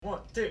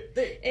2,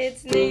 3.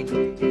 It's Nate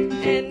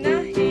and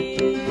Nahi,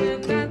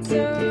 and not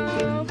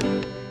so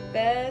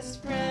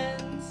best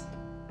friends.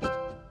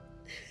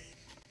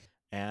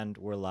 And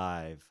we're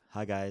live.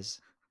 Hi, guys.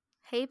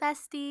 Hey,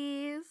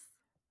 besties.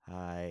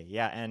 Hi.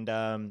 Yeah,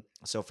 and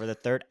so for the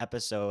third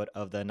episode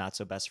of the Not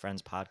So Best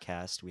Friends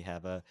podcast, we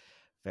have a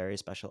very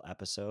special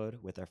episode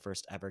with our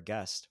first ever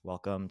guest.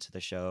 Welcome to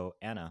the show,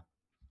 Anna.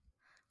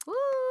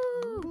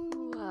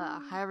 Woo!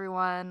 Hi,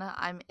 everyone.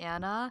 I'm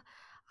Anna.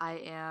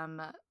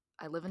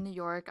 I live in New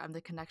York. I'm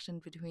the connection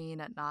between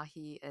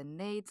Nahi and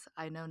Nate.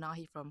 I know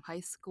Nahi from high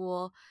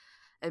school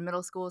and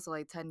middle school, so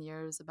like 10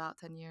 years, about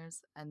 10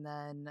 years. And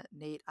then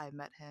Nate, I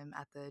met him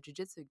at the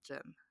jiu-jitsu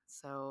gym.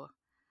 So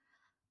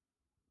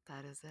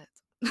that is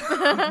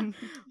it.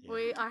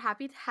 We are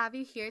happy to have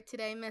you here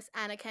today, Miss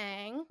Anna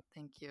Kang.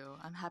 Thank you.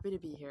 I'm happy to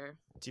be here.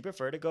 Do you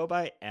prefer to go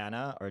by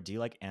Anna or do you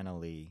like Anna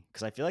Lee?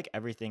 Because I feel like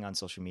everything on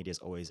social media is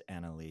always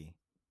Anna Lee.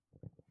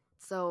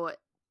 So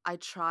I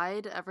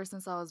tried ever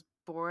since I was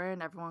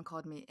born. Everyone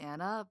called me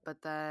Anna, but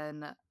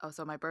then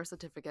so my birth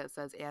certificate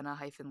says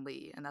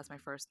Anna-Lee, and that's my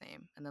first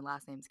name, and then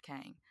last name's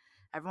Kang.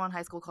 Everyone in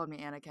high school called me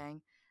Anna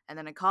Kang, and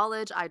then in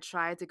college I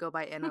tried to go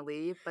by Anna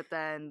Lee, but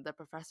then the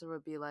professor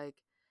would be like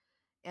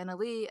Anna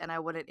Lee, and I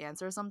wouldn't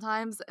answer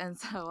sometimes, and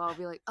so I'll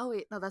be like, oh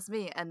wait, no, that's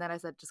me, and then I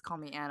said just call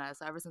me Anna.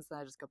 So ever since then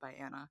I just go by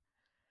Anna,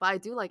 but I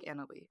do like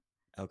Anna Lee.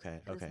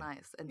 Okay. It is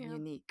nice and Yeah.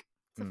 unique.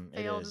 It's a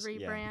It failed is,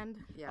 yeah. rebrand.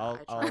 Yeah, I'll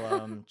I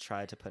try.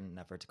 try to put an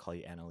effort to call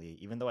you Anna Lee,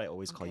 even though I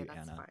always call Okay, you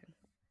that's Anna. fine.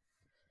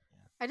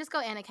 I just go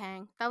Anna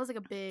Kang. That was like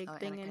a big Oh,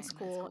 thing Anna in Kang in high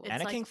school. school. It's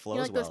Anna like, Kang you know, flows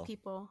like those well.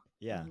 people.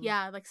 Yeah. Mhm.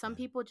 Yeah, like some Yeah.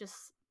 people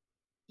just,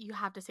 you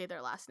have to say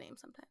their last name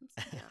sometimes.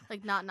 Yeah.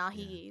 Like not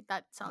Nahi.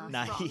 That sounds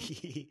Nahi. wrong.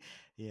 Nahi.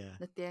 Yeah.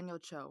 Nathaniel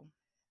Cho.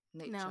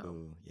 Nate No. Cho.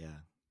 Ooh, yeah.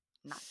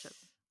 Not Cho.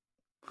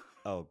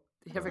 Oh,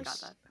 You never got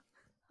gross.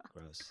 that.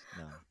 Gross.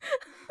 No.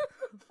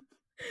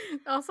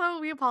 Also,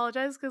 we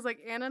apologize because like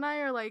Anna and I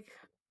are like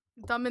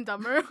Dumb and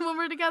Dumber when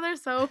we're together,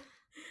 so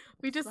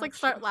we It's just not like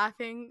start true.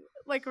 laughing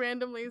like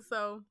randomly.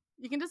 So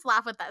you can just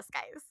laugh with us,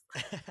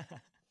 guys.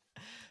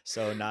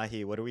 So,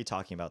 Nahi, what are we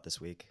talking about this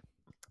week?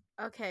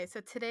 Okay, so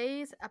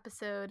today's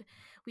episode,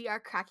 we are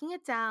cracking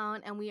it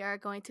down and we are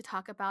going to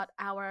talk about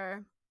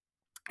our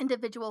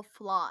individual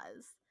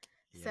flaws.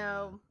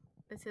 So,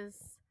 this is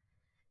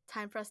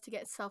time for us to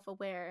get self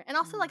aware and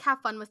also like have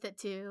fun with it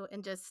too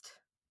and just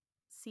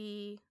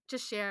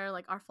share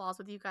like our flaws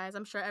with you guys.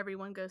 I'm sure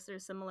everyone goes through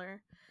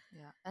similar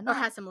Yeah. And or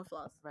not, has similar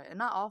flaws. right. And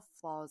not all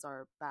flaws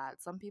are bad.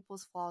 Some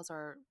people's flaws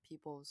are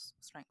people's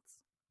strengths.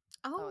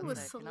 Oh, would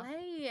say, you know?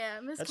 Slay,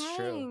 Miss That's Kang.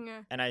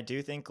 true. And I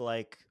do think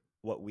like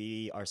what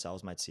we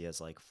ourselves might see as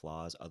like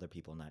flaws, other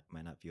people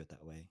might not view it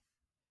that way.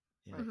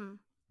 Yeah. Right. Mhm.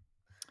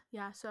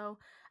 Yeah, so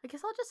I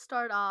guess I'll just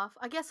start off.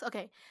 I guess,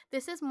 okay,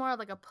 this is more of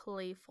like a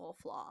playful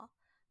flaw,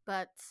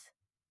 but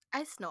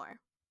I snore.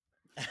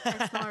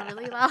 I snore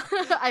really loud.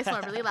 I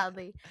snore really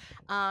loudly.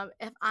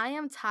 If I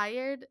am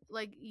tired,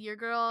 like your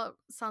girl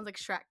sounds like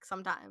Shrek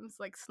sometimes,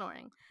 like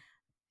snoring.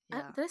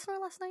 Yeah. Did I snore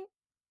last night?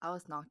 I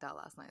was knocked out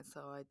last night,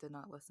 so I did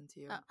not listen to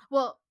you.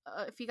 Well,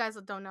 if you guys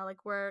don't know,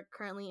 like we're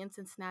currently in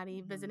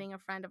Cincinnati Mhm. visiting a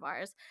friend of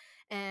ours,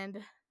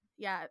 and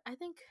yeah, I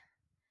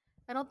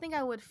don't think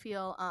I would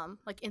feel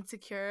like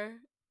insecure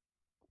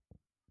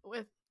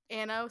with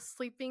Anna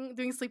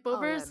doing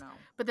sleepovers. Oh, yeah, no.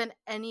 But then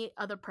any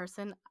other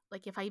person,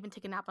 like if I even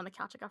take a nap on the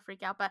couch, like I'll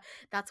freak out. But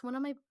that's one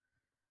of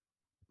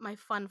my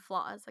fun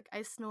flaws. Like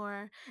I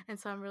snore, and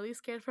so I'm really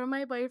scared for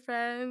my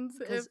boyfriends.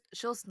 Because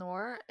she'll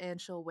snore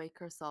and she'll wake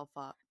herself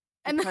up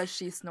And- because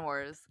she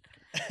snores.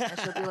 And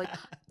she'll be like,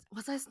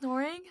 was I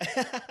snoring?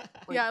 Like,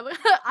 yeah,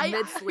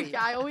 mid-sleep.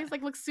 I always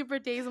like look super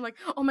dazed. I'm like,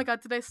 oh my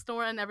god, did I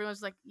snore? And everyone's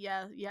just like,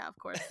 yeah, of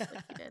course, like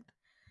you did.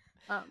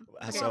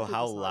 Okay. So how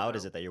People snore, loud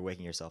is though. it that you're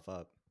waking yourself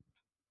up?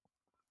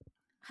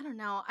 I don't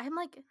know. I'm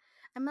like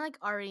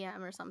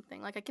REM or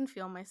something. Like I can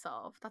feel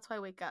myself. That's why I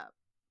wake up.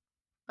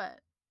 But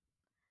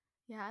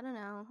yeah, I don't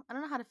know. I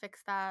don't know how to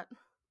fix that.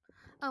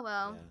 Oh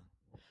well.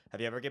 Yeah.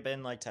 Have you ever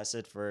been like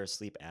tested for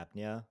sleep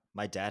apnea?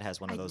 My dad has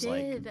one of I those did.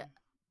 like I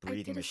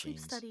breathing did a sleep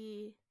machines.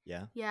 study.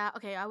 Yeah. Yeah,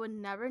 okay. I would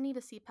never need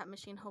a CPAP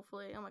machine,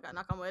 hopefully. Oh my god,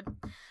 knock on wood.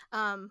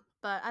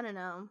 But I don't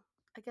know.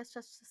 I guess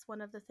that's just one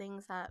of the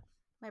things that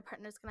my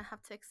partner's gonna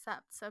have to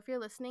accept. So if you're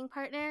listening,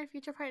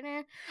 future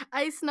partner,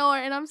 I snore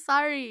and I'm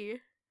sorry.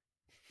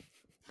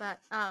 But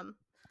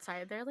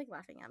sorry, they're like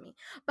laughing at me.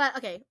 But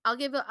okay, I'll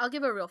give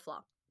a real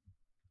flaw.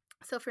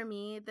 So for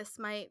me, this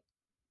might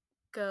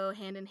go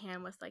hand in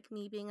hand with like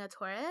me being a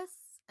Taurus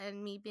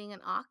and me being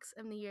an ox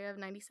in the year of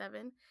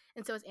 97,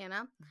 and so is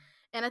Anna.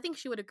 And I think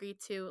she would agree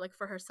too, like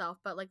for herself,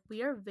 but like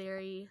we are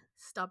very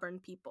stubborn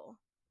people.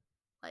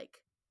 Like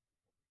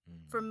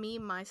for me,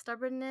 my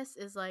stubbornness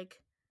is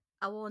like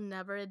I will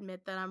never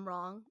admit that I'm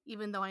wrong,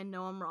 even though I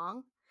know I'm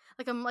wrong.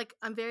 Like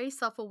I'm very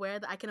self-aware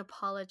that I can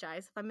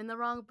apologize if I'm in the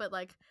wrong, but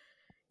like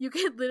you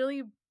could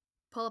literally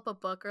pull up a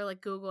book or like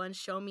Google and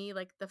show me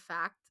like the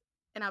fact,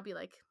 and I'll be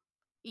like,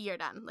 you're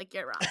done, like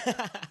you're wrong.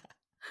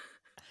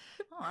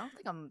 Oh, I don't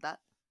think I'm that.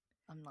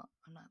 I'm not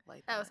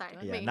like Oh, that. sorry. do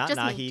I? Yeah, Me. not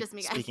Just me, Nahi just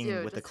me, guys. speaking You,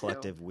 with the just you.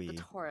 collective we. The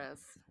Taurus.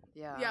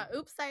 Yeah. Yeah.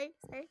 Oops.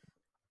 Sorry.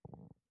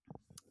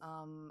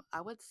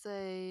 I would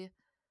say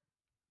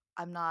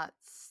I'm not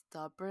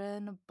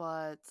stubborn,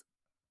 but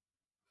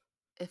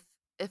if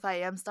if I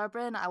am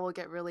stubborn, I will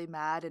get really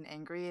mad and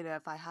angry, and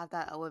if I have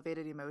that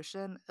elevated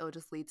emotion, it'll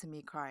just lead to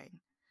me crying.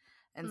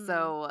 And Mm.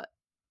 so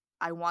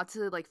I want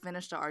to like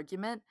finish the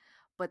argument,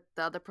 but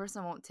the other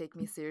person won't take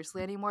me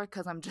seriously anymore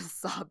because I'm just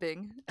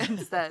sobbing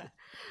instead,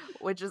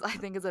 which is I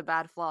think is a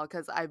bad flaw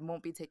because I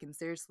won't be taken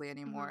seriously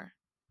anymore.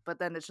 But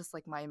then it's just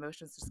like my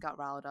emotions just got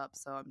riled up,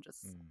 so I'm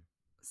just Mm,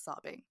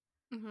 sobbing,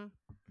 Mm-hmm.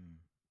 mm.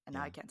 and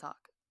now Yeah. I can't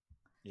talk.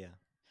 Yeah.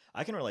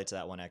 I can relate to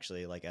that one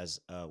actually, like as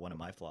one of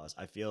my flaws.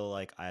 I feel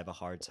like I have a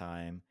hard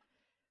time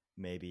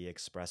maybe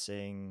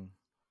expressing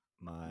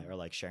my or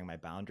like sharing my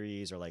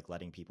boundaries or like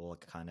letting people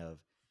kind of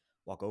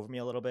walk over me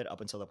a little bit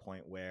up until the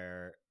point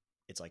where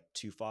it's like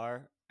too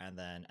far. And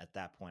then at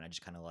that point, I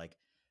just kind of like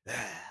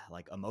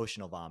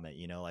emotional vomit,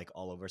 like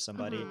all over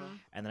somebody. Mm-hmm.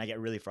 And then I get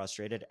really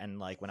frustrated. And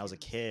like when I was a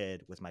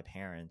kid with my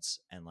parents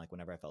and like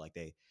whenever I felt like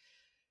they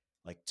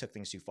like took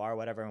things too far or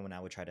whatever, and when I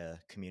would try to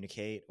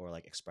communicate or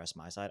like express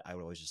my side, I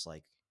would always just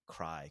like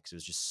cry because it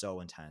was just so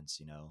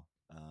intense,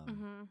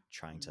 Mm-hmm.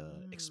 trying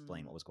to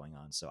explain Mm. what was going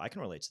on. So I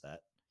can relate to that,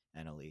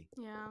 Annalie.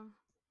 Yeah.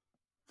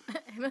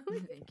 Emily?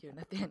 Thank you,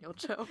 Nathaniel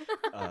Cho.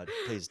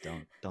 Please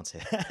don't say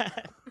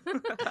that.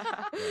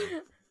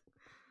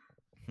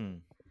 Hmm.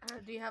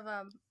 Do you have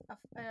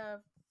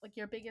like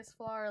your biggest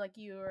flaw or like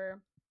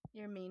your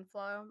main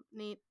flaw,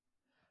 Nate?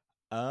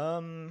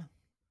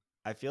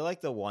 I feel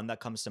like the one that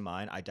comes to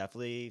mind, I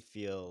definitely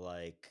feel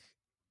like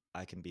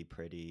I can be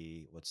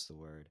pretty, what's the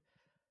word?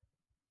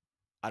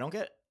 I don't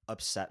get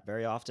upset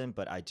very often,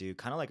 but I do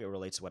kind of like it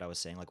relates to what I was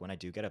saying. Like when I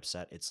do get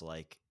upset, it's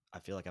like I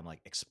feel like I'm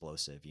like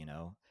explosive.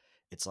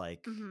 It's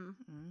like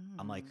Mm-hmm.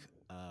 I'm like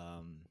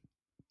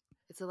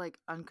It's a like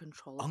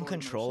uncontrollable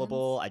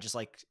uncontrollable. emotions. I just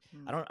like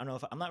I don't know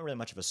if I'm not really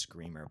much of a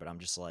screamer, but I'm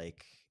just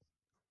like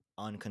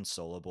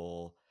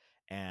unconsolable.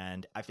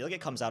 And I feel like it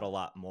comes out a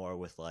lot more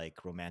with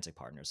like romantic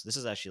partners. This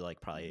is actually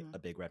like probably Mhm. a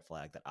big red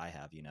flag that I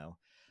have,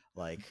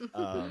 like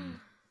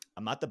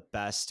I'm not the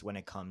best when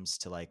it comes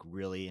to like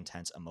really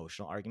intense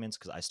emotional arguments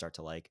because I start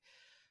to like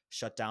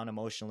shut down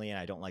emotionally and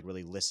I don't like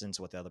really listen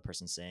to what the other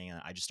person's saying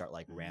and I just start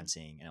like Mhm.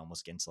 ranting and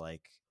almost get into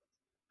like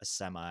a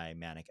semi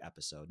manic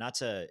episode. Not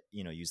to,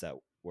 use that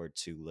word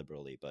too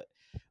liberally, but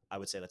I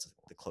would say that's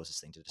the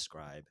closest thing to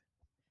describe.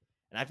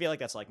 And I feel like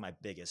that's like my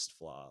biggest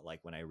flaw,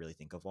 like when I really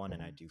think of one.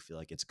 And I do feel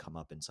like it's come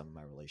up in some of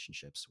my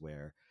relationships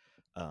where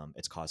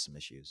it's caused some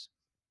issues.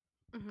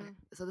 Mm-hmm. Okay,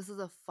 so this is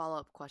a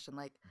follow-up question.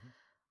 Like, Mhm.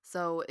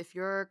 so if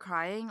you're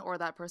crying or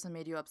that person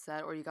made you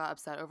upset or you got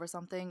upset over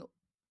something,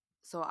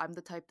 so I'm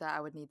the type that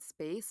I would need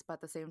space, but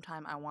at the same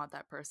time, I want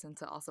that person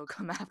to also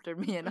come after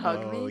me and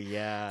hug Oh, me. So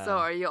yeah.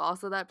 are you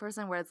also that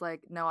person where it's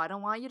like, no, I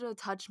don't want you to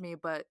touch me,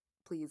 but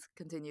please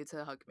continue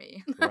to hug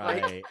me? Like,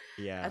 Right.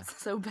 Yeah. that's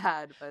so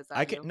bad, but is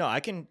that you? I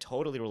can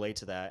totally relate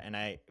to that. And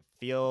I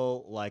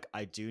feel like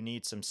I do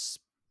need some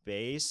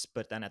space,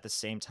 but then at the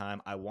same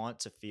time, I want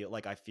to feel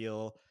like I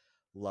feel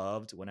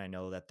loved when I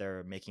know that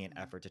they're making an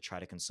Mhm. effort to try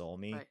to console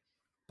me. Right.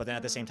 But then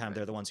at the same time, Right.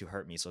 they're the ones who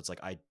hurt me. So it's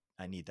like I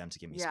need them to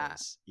give me Yeah.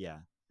 space.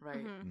 Yeah.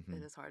 Right. Mm-hmm.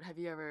 It is hard. Have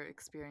you ever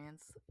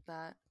experienced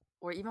that?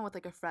 Or even with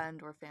like a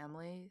friend or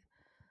family?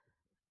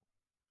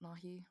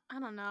 Nahi? I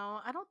don't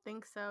know. I don't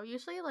think so.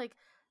 Usually, like,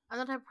 I'm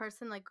the type of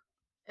person, like,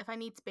 if I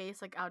need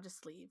space, like, I'll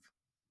just leave.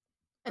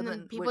 And But then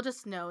then people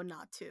just know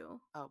not to.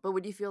 but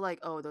would you feel like,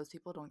 oh, those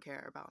people don't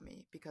care about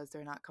me because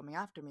they're not coming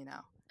after me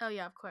now? Oh,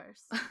 yeah, of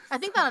course. I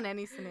think that on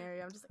any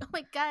scenario. I'm just like, oh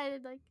my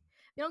God, like,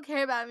 they don't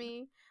care about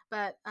me.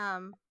 But,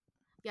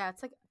 yeah,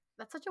 it's like,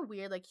 that's such a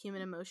weird, like,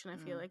 human emotion, I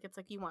feel Mm. like. It's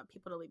like you want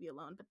people to leave you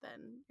alone, but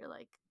then you're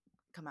like,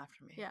 Come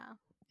after me. yeah.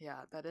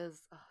 Yeah, that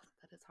is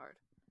hard.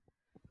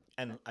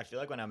 And I feel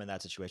like when I'm in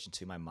that situation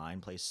too, my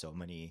mind plays so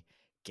many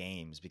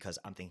games because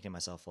I'm thinking to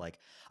myself, like,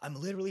 I'm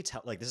literally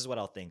like, this is what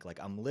I'll think. Like,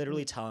 I'm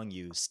literally telling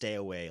you, stay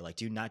away. Like,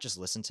 do not just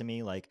listen to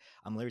me. Like,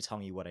 I'm literally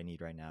telling you what I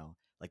need right now.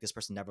 Like, this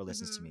person never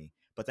listens to Mhm. me.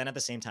 But then at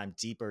the same time,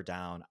 deeper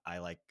down, I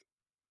like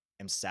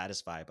am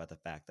satisfied by the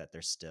fact that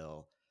they're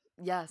still,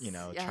 Yes.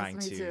 Yes, trying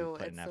me to too.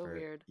 put It's an so effort.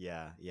 weird.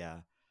 Yeah.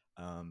 Yeah.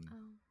 Oh.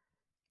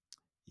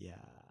 Yeah.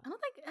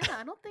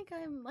 I don't think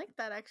I'm like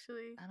that,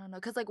 actually. I don't know,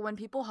 cause like when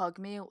people hug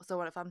me,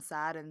 so if I'm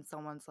sad and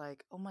someone's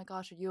like, "Oh my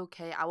gosh, are you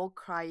okay?" I will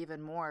cry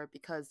even more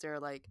because they're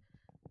like,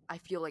 I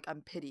feel like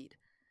I'm pitied,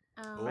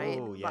 right?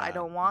 Oh, But I yeah.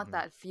 don't want Mhm.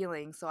 that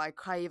feeling, so I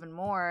cry even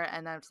more,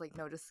 and I'm just like,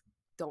 no, just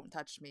don't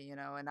touch me, and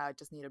I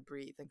just need to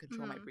breathe and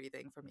control my Mhm.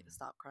 breathing for me to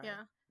stop crying.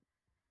 Yeah.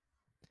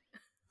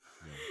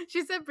 Yeah.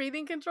 She said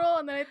breathing control,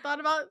 and then I thought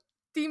about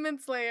Demon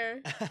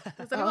Slayer.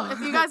 Oh. If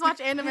you guys watch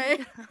anime,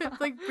 it's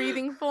like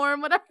breathing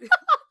form, whatever.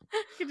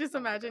 I could just Oh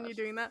my imagine you gosh.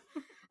 doing that.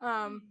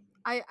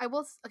 I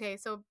will. Okay,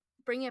 so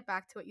bring it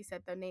back to what you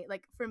said though, Nate.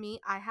 Like for me,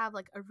 I have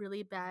like a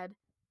really bad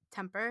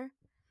temper.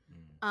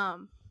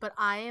 Mm. But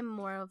I am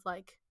more of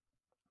like,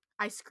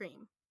 I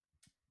scream.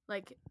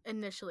 Like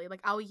initially,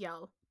 like I'll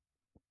yell.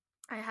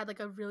 I had like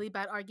a really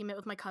bad argument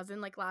with my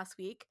cousin like last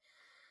week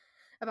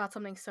about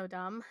something so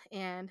dumb,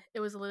 and it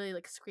was literally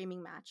like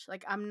screaming match.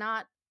 Like I'm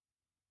not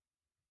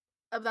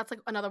that's like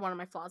another one of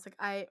my flaws.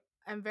 Like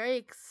I'm very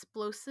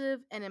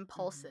explosive and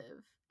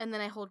impulsive, and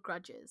then I hold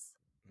grudges.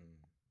 Mm.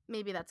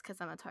 Maybe that's because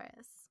I'm a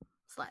Taurus.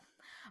 Slay.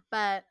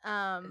 But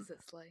Is it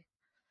slay?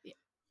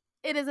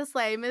 it is a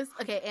slay. Miss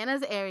okay,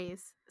 Anna's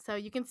Aries. So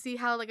you can see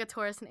how like a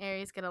Taurus and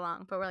Aries get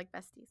along, but we're like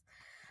besties.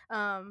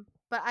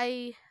 But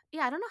I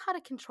don't know how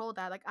to control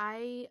that. Like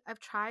I've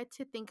tried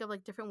to think of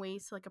like different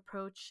ways to like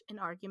approach an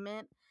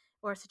argument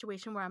or a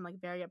situation where I'm like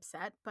very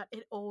upset, but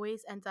it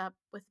always ends up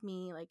with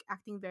me like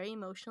acting very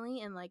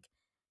emotionally and like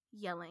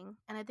yelling.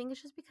 And I think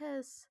it's just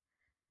because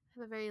I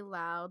have a very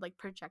loud like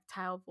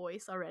projectile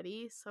voice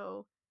already,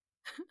 so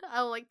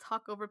I'll like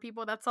talk over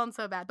people. That sounds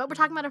so bad. But we're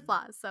talking about our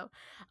flaws. So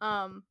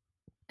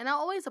and I'll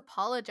always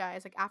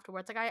apologize like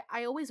afterwards. Like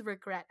I always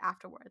regret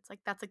afterwards. Like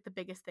that's like the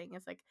biggest thing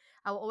is like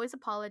I will always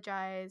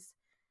apologize,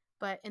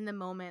 but in the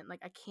moment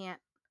like I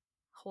can't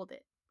hold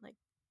it. Like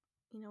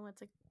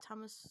it's like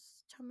tamas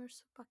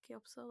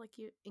so like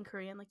you in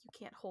Korean like you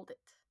can't hold it.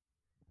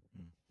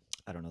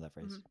 I don't know that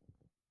phrase. Mhm.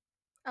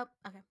 Oh,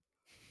 okay.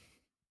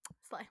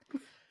 Slay.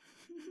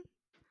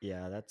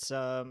 Yeah, that's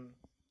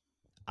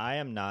I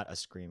am not a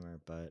screamer,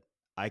 but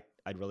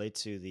I'd relate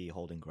to the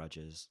holding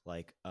grudges.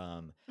 Like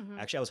Mhm.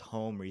 actually I was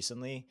home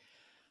recently,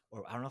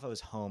 or I don't know if I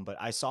was home, but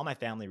I saw my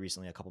family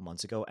recently a couple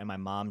months ago, and my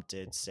mom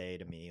did say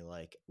to me,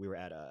 like, we were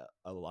at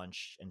a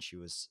lunch, and she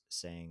was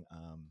saying,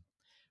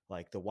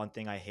 like, the one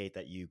thing I hate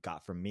that you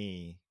got from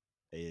me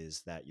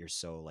is that you're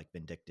so like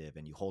vindictive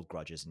and you hold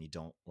grudges and you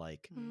don't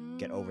like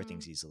get over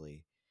things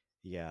easily.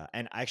 Yeah.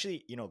 And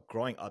actually,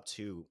 growing up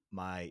too,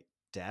 my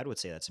dad would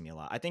say that to me a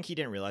lot. I think he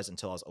didn't realize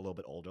until I was a little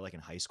bit older, like in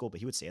high school, but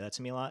he would say that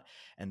to me a lot.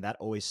 And that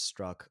always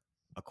struck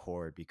a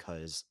chord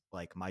because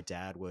like my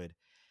dad would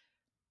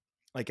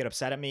like get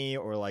upset at me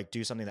or like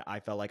do something that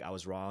I felt like I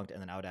was wronged,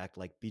 and then I would act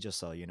like be just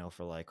so,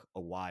 for like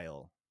a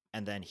while.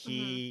 And then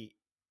he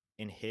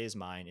in his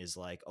mind is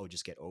like, "Oh,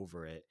 just get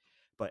over it."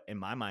 But in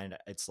my mind,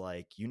 it's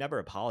like you never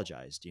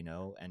apologized,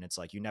 and it's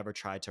like you never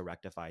tried to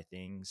rectify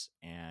things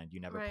and you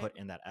never Right. put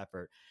in that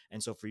effort.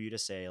 And so for you to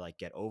say like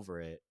get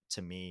over it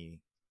to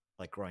me,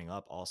 like growing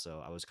up also,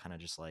 I was kind of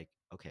just like,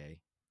 "Okay,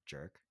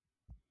 jerk."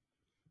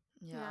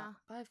 Yeah.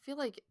 But I feel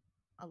like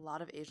a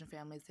lot of Asian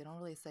families, they don't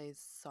really say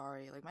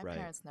sorry. Like my Right.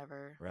 parents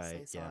never say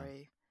Right. Yeah.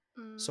 sorry.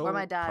 So Or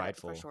my dad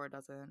prideful. for sure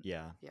doesn't.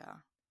 Yeah. Yeah.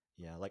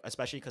 Yeah, like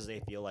especially because they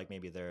feel like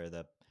maybe they're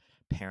the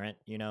parent,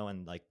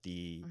 and like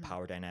the Mhm.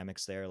 power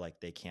dynamics there, like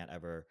they can't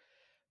ever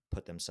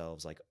put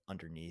themselves like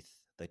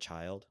underneath the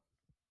child.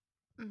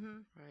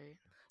 Right.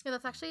 Yeah,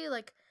 that's actually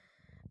like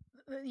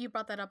you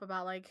brought that up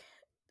about like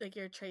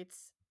your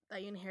traits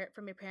that you inherit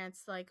from your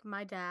parents. Like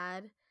my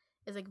dad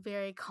is like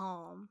very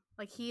calm.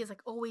 Like he is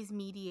like always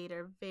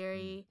mediator,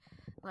 very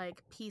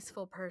like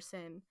peaceful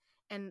person.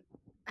 And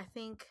I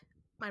think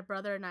my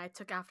brother and I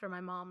took after my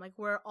mom. Like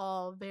we're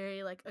all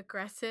very like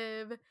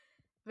aggressive,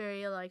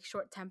 very like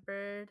short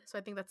tempered. So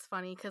I think that's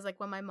funny because like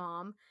when my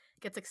mom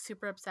gets like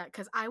super upset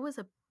because I was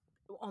a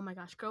oh my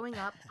gosh, growing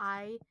up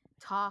I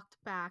talked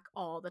back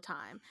all the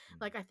time.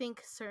 Like I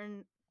think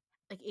certain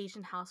like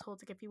Asian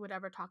households, like if you would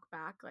ever talk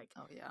back, like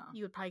Oh yeah.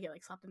 you would probably get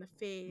like slapped in the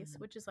face,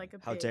 which is like a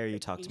How big dare you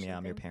like, talk to me? Asian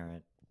I'm your thing.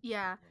 parent.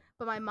 Yeah,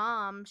 but my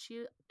mom,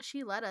 she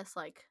let us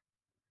like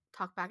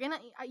talk back, and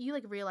you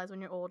like realize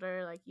when you're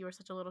older, like you were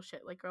such a little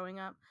shit like growing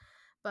up.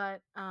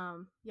 But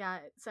yeah,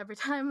 so every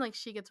time like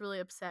she gets really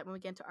upset when we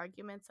get into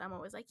arguments, I'm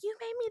always like, "You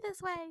made me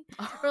this way,"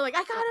 or like,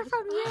 "I got it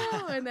from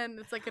you," and then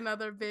it's like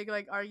another big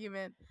like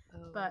argument.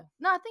 But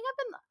no, I think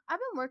I've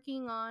been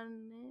working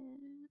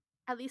on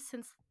it, at least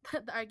since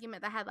the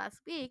argument that I had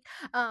last week.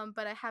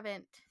 But I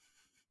haven't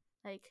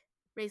like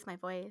raised my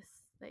voice.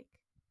 Like,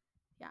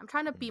 yeah, I'm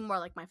trying to be more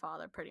like my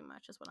father. Pretty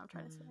much is what I'm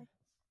trying to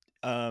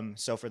say.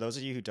 So for those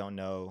of you who don't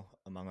know,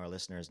 among our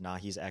listeners,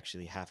 Nahi's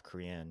actually half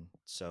Korean.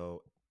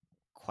 So,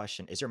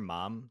 question: is your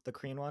mom the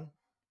Korean one?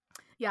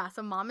 Yeah,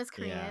 so mom is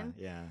Korean,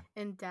 Yeah.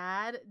 and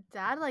dad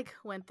like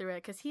went through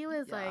it because he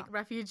was Yeah. like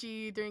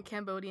refugee during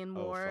Cambodian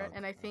Oh, War, fuck.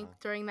 and I think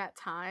during that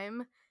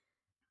time,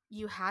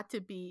 you had to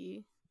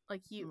be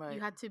like you Right.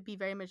 had to be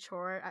very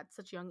mature at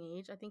such a young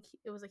age. I think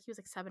it was like he was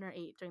like 7 or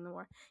 8 during the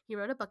war. He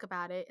wrote a book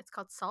about it. It's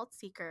called Salt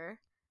Seeker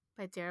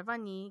by Dara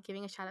Vani,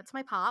 giving a shout out to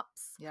my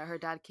pops. Yeah, her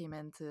dad came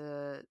in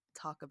to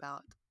talk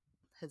about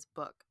his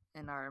book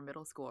in our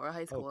middle school or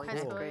high school, like High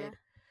cool. ninth school, grade.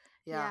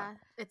 yeah. Yeah.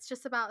 It's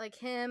just about like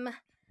him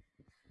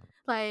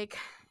like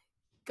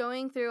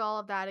going through all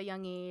of that at a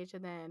young age,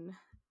 and then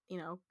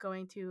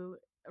going to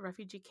a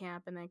refugee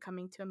camp, and then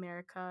coming to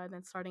America, and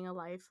then starting a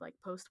life like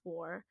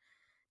post-war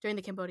during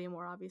the Cambodian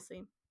War,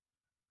 obviously.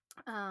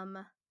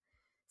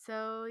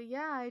 So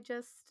yeah,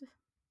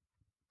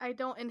 I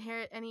don't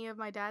inherit any of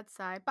my dad's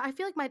side, but I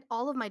feel like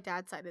all of my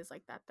dad's side is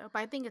like that though. But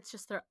I think it's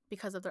just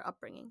because of their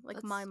upbringing.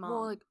 Like my mom.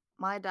 Well, like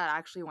my dad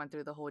actually went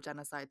through the whole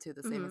genocide too,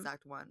 the same Mhm.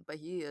 exact one. But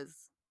he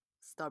is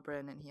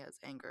stubborn and he has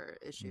anger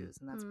issues,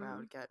 and that's where I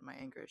would get my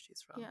anger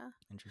issues from. Yeah.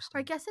 Interesting. Or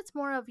I guess it's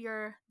more of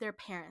their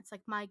parents.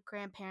 Like my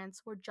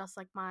grandparents were just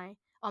like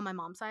on my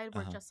mom's side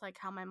were just like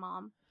how my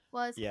mom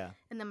was. Yeah.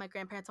 And then my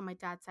grandparents on my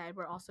dad's side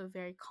were also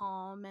very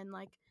calm and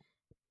like,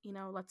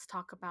 let's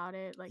talk about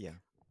it. Like Yeah.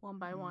 one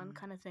by one Mm.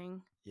 kind of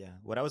thing. Yeah.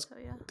 What I was So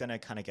yeah. gonna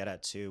kind of get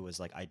at too was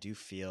like I do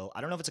feel,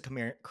 I don't know if it's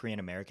a Korean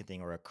American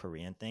thing or a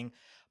Korean thing,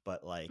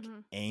 but like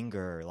Mhm.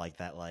 anger, like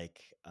that,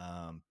 like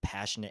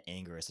passionate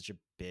anger is such a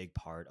big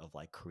part of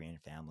like Korean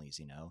families,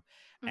 you know.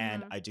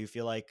 And Mhm. I do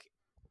feel like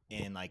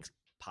in like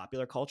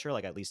popular culture,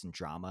 like at least in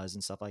dramas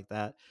and stuff like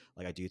that,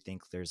 like I do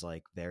think there's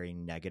like very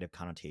negative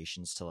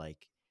connotations to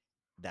like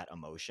that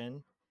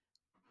emotion,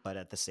 but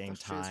at the same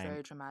That's true. It's time,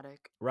 very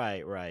dramatic.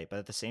 right, but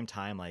at the same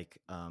time, like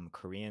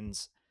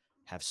Koreans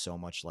have so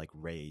much like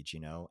rage, you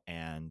know,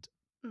 and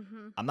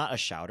Mhm. I'm not a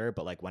shouter,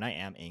 but like when I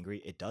am angry,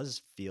 it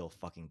does feel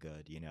fucking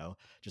good, you know,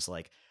 just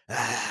like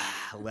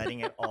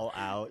letting it all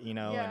out, you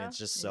know, and Yeah. it's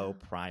just so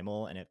Yeah.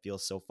 primal and it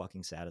feels so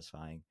fucking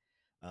satisfying.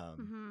 Um,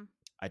 Mhm.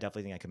 I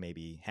definitely think I could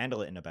maybe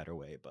handle it in a better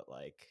way, but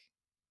like,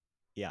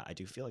 yeah, I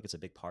do feel like it's a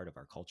big part of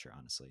our culture,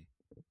 honestly.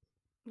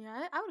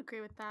 Yeah, I would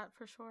agree with that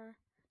for sure.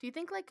 Do you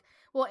think like,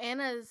 well,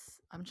 Anna's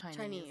I'm Chinese.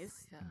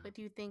 Chinese, Yeah. but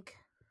do you think,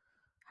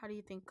 how do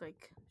you think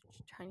like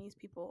Chinese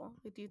people,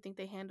 like, do you think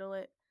they handle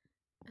it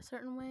a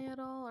certain way at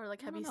all, or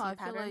like I have don't you know. I seen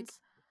feel like patterns?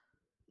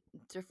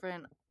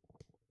 different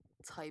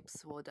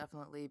types will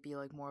definitely be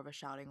like more of a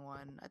shouting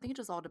one. I think it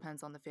just all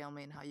depends on the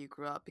family and how you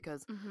grew up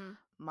because Mhm.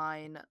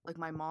 mine, like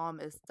my mom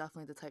is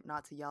definitely the type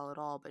not to yell at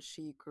all, but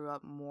she grew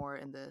up more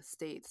in the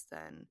States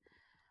than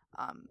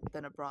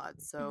abroad.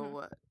 Mhm.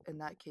 So in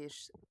that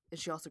case,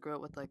 she also grew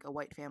up with like a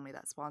white family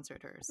that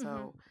sponsored her.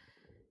 Mhm. So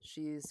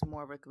she's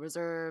more like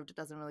reserved,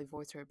 doesn't really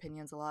voice her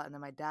opinions a lot. And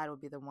then my dad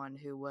would be the one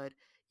who would,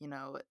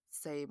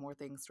 say more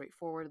things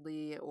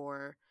straightforwardly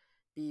or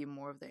be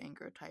more of the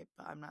anger type.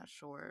 But I'm not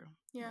sure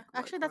Yeah, like what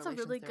actually, that's a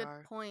correlations really there good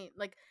are. point.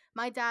 Like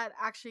my dad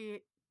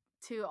actually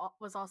too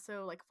was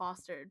also like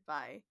fostered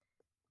by,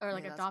 or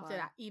like Maybe that's adopted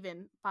why.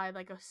 even by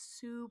like a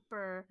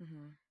super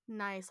Hmm.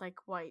 nice like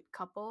white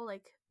couple.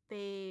 Like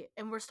they,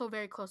 and we're still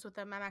very close with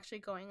them. I'm actually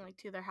going like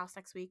to their house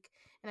next week,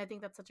 and I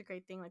think that's such a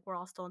great thing. Like we're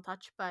all still in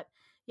touch. But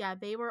yeah,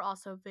 they were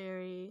also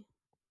very,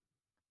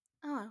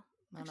 I don't know.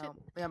 I don't Actually, know.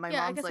 Yeah, my yeah,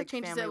 I mom's guess that like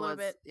changes it family a little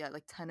was bit.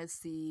 like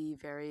Tennessee,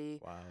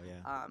 very Wow,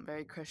 yeah.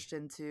 very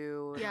Christian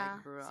too, and I Yeah,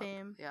 grew up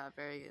same.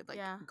 very like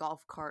Yeah,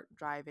 golf cart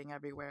driving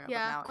everywhere. But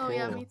yeah. now Oh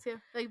yeah, Cool. me too.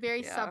 Like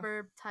very yeah,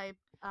 suburb type.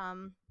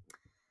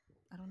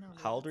 I don't know.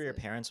 Maybe How old were that's your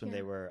it. parents when Yeah.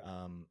 they were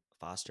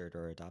fostered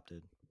or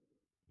adopted?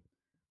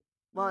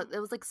 Well, it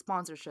was like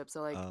sponsorship,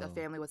 so like a Oh,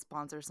 family would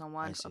sponsor I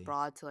someone see.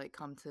 abroad to like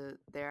come to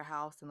their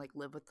house and like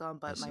live with them.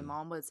 I But my see.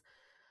 mom was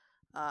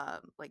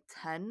like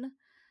 10,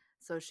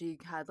 so she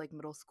had like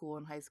middle school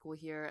and high school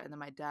here, and then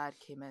my dad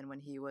came in when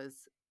he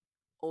was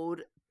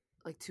old,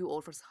 like too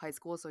old for high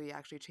school, so he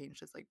actually changed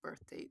his like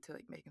birth date to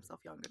like make himself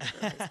younger to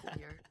the high school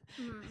here.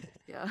 Mhm.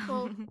 Yeah.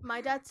 Well,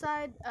 my dad's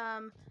side,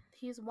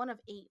 he's one of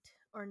 8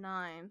 or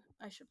 9.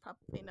 I should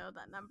probably know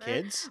that number,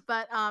 Kids?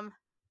 but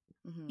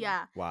Hmm.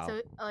 yeah. Wow.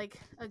 So like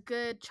a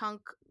good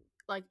chunk,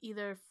 like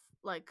either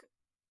like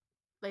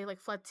they like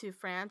fled to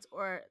France,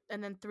 or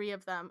and then 3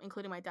 of them,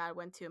 including my dad,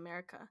 went to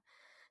America.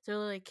 So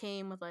they like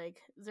came with like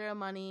zero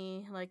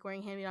money, like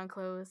wearing hand-me-down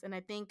clothes, and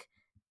I think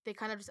they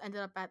kind of just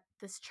ended up at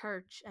this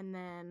church, and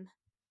then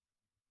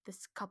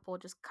this couple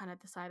just kind of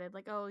decided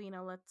like, oh,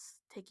 let's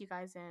take you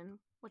guys in,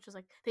 which was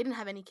like they didn't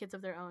have any kids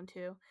of their own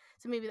too,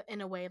 so maybe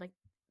in a way like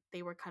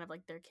they were kind of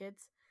like their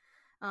kids.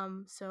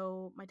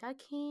 So my dad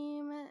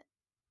came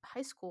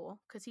high school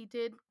because he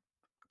did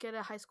get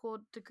a high school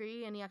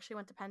degree, and he actually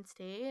went to Penn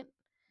State.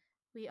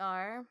 We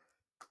are,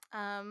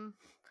 um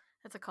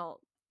it's a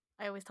cult.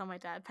 I always tell my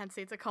dad Penn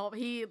State's a cult.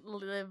 He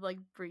live, like,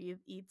 breathe,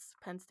 eats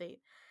Penn State.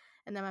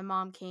 And then my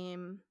mom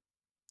came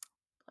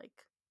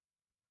like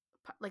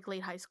like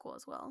late high school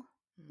as well.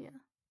 Yeah.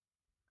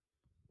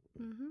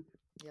 Mhm.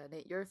 Yeah,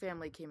 Nate, your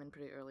family came in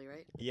pretty early,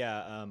 right?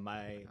 Yeah,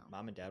 my Oh.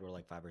 mom and dad were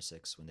like 5 or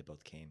 6 when they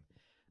both came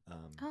Oh,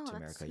 to that's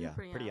America. Yeah,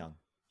 super pretty young. young.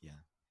 Yeah.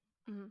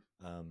 Mhm.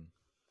 Um,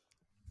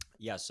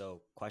 yeah.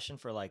 So, question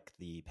for like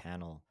the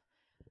panel: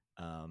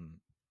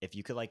 if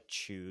you could like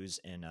choose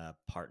in a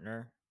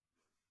partner,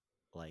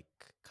 like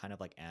kind of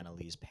like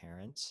Annalie's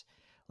parents,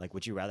 like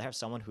would you rather have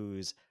someone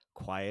who's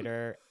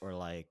quieter or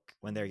like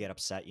when they get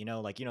upset,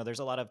 like there's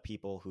a lot of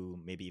people who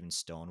maybe even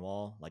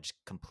stonewall, like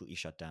just completely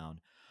shut down,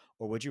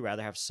 or would you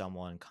rather have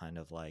someone kind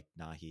of like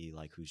Nahi,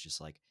 like who's just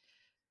like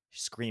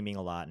screaming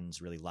a lot and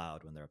is really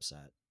loud when they're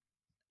upset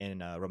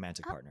in a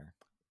romantic Oh. partner?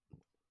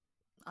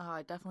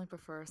 I definitely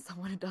prefer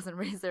someone who doesn't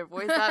raise their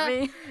voice at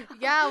me.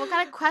 Yeah, what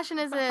kind of question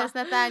is this,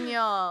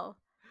 Nathaniel?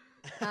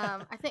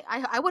 I think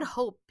I would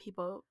hope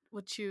people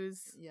would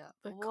choose Yeah.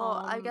 the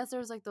Well, I calm. guess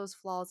there's like those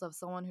flaws of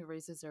someone who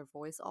raises their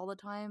voice all the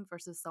time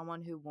versus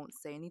someone who won't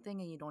say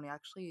anything and you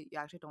actually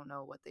don't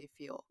know what they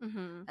feel.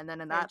 Mhm. And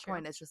then in Very that true.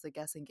 point it's just a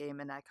guessing game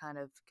and that kind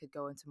of could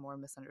go into more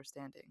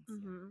misunderstandings.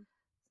 Mhm.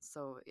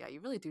 So, yeah,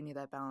 you really do need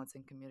that balance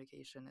in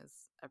communication is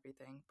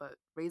everything. But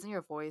raising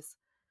your voice,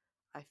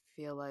 I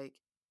feel like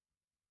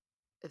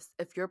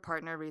if your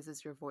partner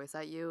raises your voice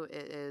at you,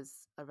 it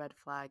is a red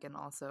flag, and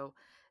also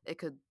it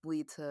could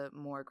lead to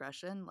more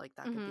aggression. Like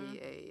that could Mhm. be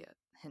a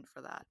hint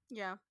for that.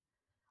 Yeah.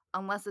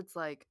 Unless it's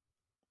like,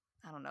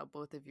 I don't know,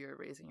 both of you are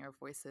raising your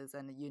voices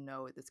and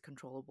it's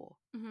controllable.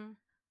 Mhm.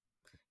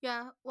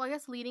 Yeah. Well, I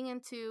guess leading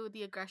into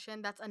the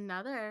aggression, that's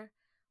another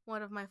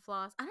one of my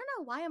flaws. I don't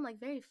know why I'm like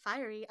very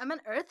fiery. I'm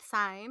an earth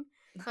sign.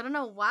 So I don't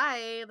know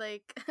why,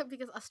 like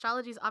because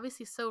astrology is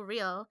obviously so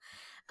real.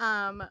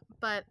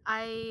 But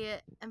I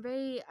am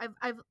very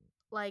I've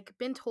like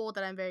been told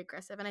that I'm very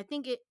aggressive, and I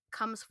think it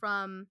comes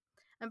from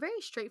I'm a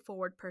very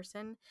straightforward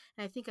person,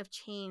 and I think I've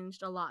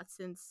changed a lot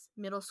since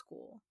middle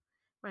school,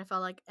 where I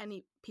felt like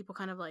any people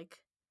kind of like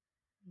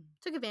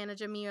took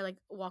advantage of me or like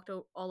walked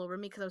all over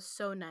me because I was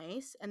so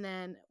nice. And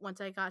then once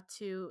I got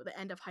to the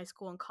end of high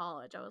school and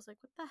college, I was like,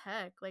 what the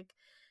heck? Like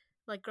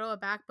grow a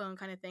backbone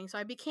kind of thing. So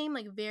I became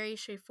like very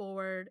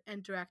straightforward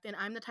and direct. And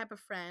I'm the type of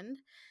friend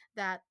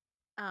that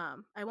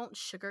I won't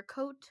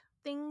sugarcoat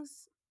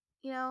things.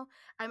 You know,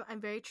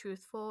 I'm very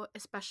truthful,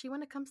 especially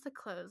when it comes to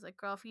clothes. Like,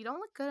 girl, if you don't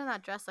look good in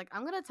that dress, like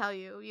I'm gonna tell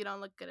you you don't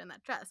look good in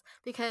that dress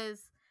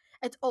because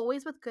it's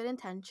always with good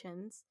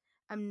intentions.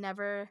 I'm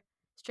never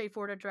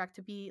straightforward or direct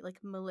to be like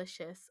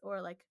malicious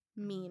or like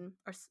mean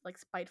or like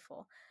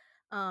spiteful.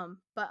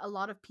 But a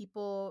lot of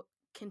people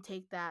can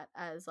take that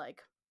as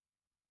like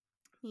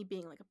me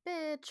being like a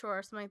bitch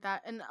or something like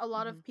that. And a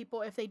lot Mhm. of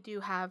people, if they do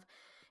have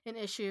an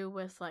issue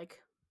with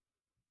like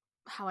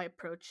how I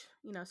approach,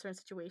 certain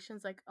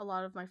situations, like a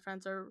lot of my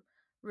friends are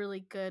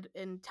really good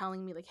in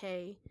telling me like,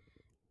 hey,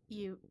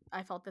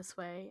 I felt this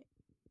way.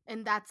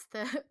 And that's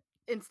the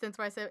instance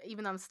where I said,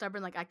 even though I'm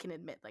stubborn, like I can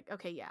admit like,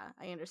 okay, yeah,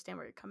 I understand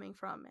where you're coming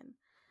from and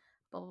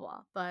blah blah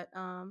blah. But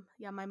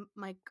yeah,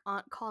 my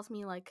aunt calls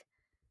me like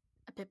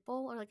a pit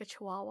bull or like a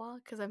chihuahua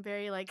because I'm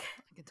very like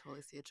I can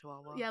totally see a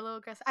chihuahua. yeah, a little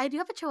aggressive. I do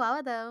have a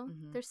chihuahua though.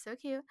 Mhm. They're so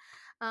cute.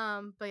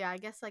 But yeah, I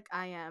guess like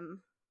I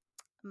am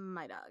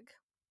my dog.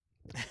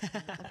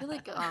 I feel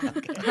like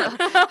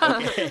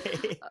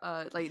Okay.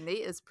 like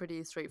Nate is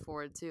pretty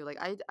straightforward too. Like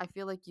I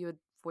feel like you would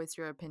voice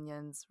your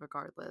opinions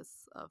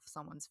regardless of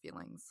someone's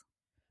feelings.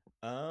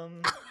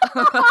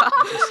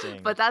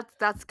 Interesting. But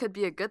that's could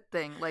be a good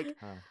thing. Like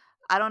Huh.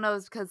 I don't know,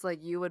 it's because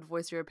like you would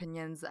voice your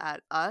opinions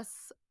at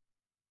us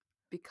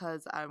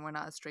because we're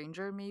not a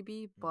stranger,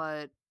 maybe.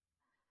 But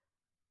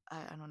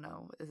I don't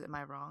know. Am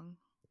I wrong?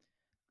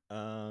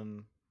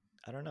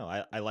 I don't know.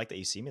 I like that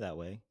you see me that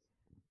way.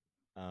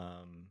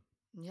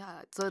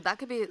 Yeah. So that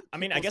could be. I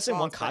mean, I people's guess in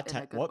one flaws, but in a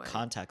context, good what way.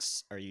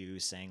 context are you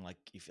saying like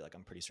you feel like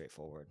I'm pretty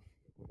straightforward?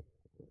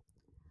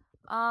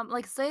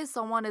 Like say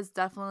someone is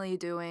definitely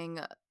doing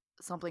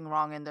something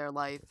wrong in their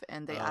life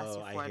and they ask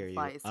you Oh, I for hear you.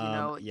 advice, you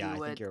know, Yeah, you I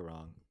think would. you're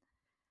wrong.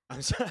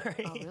 I'm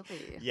sorry. Oh,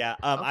 really? Yeah.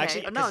 Okay.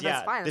 Actually, Oh, no, because that's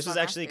yeah, fine. this That's was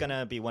what I'm actually asking.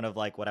 gonna be one of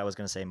like what I was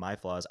gonna say. My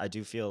flaws. I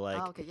do feel Oh,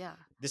 like okay. Yeah.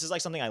 this is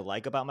like something I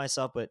like about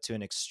myself, but to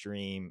an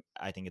extreme,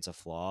 I think it's a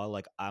flaw.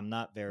 Like I'm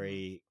not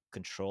very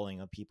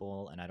controlling of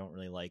people, and I don't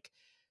really like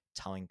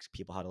telling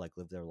people how to like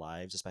live their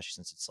lives, especially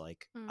since it's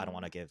like I don't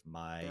want to give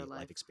my Their life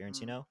life.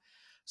 experience, you know?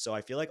 So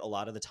I feel like a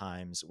lot of the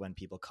times when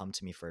people come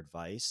to me for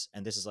advice,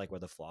 and this is like where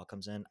the flaw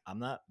comes in, I'm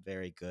not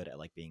very good at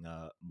like being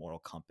a moral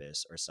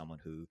compass or someone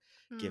who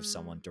gives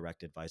someone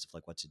direct advice of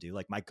like what to do.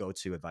 Like my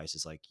go-to advice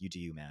is like you do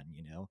you, man,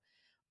 you know?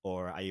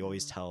 Or I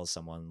always tell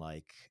someone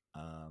like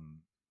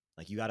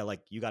you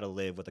gotta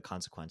live with the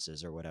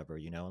consequences or whatever,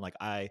 you know? And like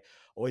I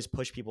always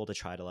push people to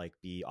try to like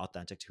be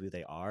authentic to who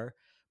they are.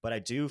 But I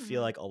do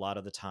feel like a lot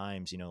of the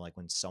times, you know, like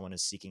when someone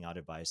is seeking out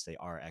advice, they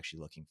are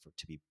actually looking for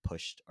to be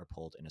pushed or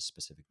pulled in a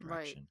specific Right.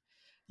 direction.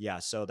 Yeah,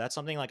 so that's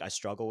something like I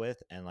struggle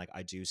with, and like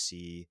I do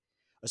see,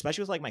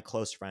 especially with like my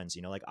close friends,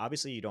 you know, like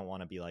obviously you don't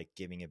want to be like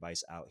giving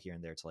advice out here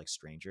and there to like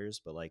strangers,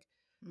 but like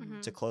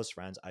to close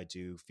friends, I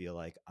do feel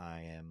like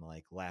I am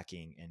like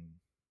lacking in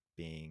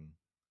being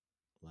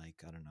like,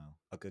 I don't know,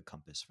 a good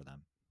compass for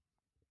them.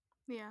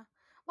 Yeah.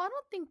 Well, I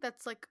don't think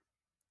that's like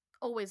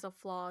always a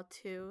flaw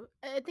too.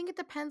 I think it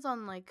depends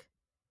on like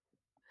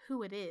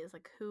who it is,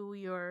 like who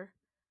you're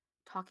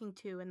talking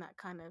to in that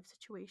kind of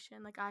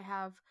situation. Like I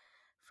have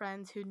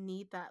friends who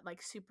need that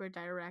like super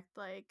direct,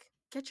 like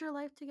get your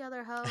life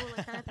together, ho,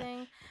 like kind of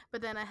thing.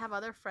 But then I have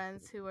other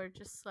friends who are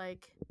just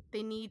like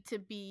they need to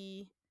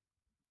be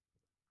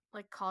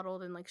like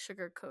coddled and like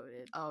sugar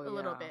coated Oh, a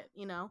little yeah. bit,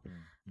 you know.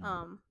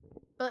 Mm-hmm.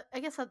 But I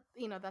guess that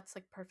that's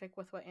like perfect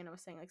with what Anna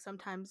was saying. Like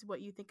sometimes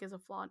what you think is a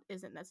flaw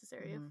isn't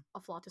necessarily a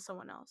flaw to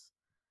someone else.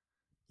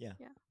 Yeah.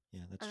 Yeah.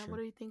 Yeah, that's What true.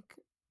 do you think?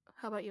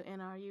 How about you,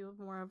 Anna? Are you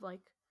more of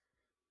like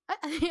I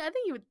think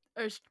you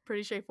are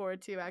pretty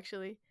straightforward too,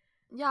 actually.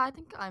 Yeah, I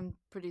think I'm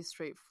pretty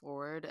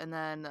straightforward. And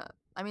then,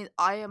 I mean,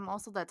 I am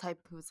also that type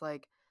who's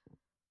like,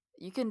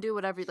 you can do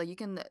whatever, like, you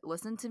can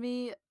listen to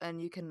me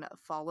and you can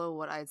follow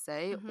what I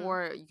say,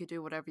 or you could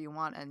do whatever you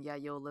want. And yeah,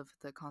 you'll live with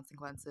the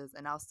consequences.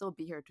 And I'll still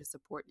be here to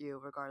support you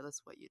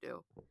regardless what you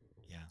do.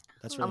 Yeah,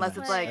 that's really Unless nice.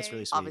 it's like, That's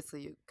really sweet.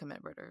 obviously, you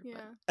commit murder.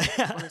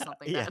 Yeah. Or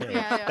something Yeah, bad.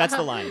 yeah. That's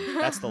the line.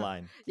 That's the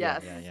line.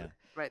 Yes. Yeah.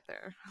 Right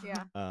there.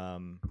 Yeah.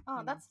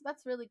 Oh,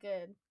 that's really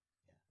good.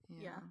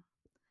 Yeah.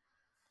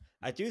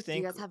 I do Do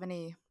think. you guys have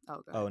any?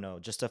 Oh, go Oh ahead. no,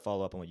 just to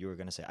follow up on what you were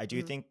gonna say, I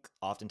do think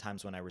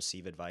oftentimes when I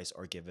receive advice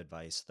or give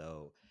advice,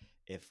 though,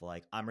 if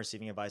like I'm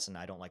receiving advice and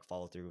I don't like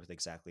follow through with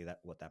exactly that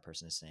what that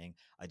person is saying,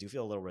 I do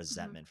feel a little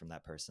resentment from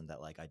that person that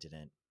like I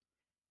didn't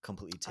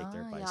completely take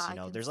their advice. Yeah, You I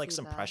know, can there's like see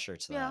some that. pressure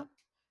to Yeah. that.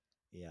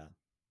 Yeah.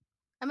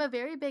 I'm a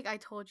very big "I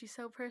told you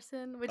so"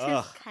 person, which is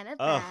Ugh. kind of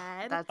Ugh.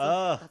 bad.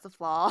 That's a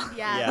flaw.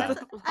 Yeah, Yeah.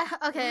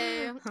 that's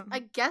okay. I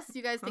guess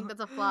you guys think that's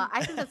a flaw.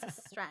 I think that's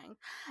a strength.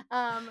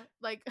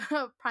 Like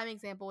a prime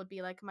example would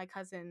be like my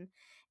cousin,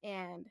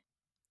 and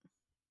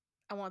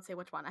I won't say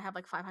which one. I have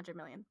like 500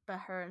 million, but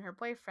her and her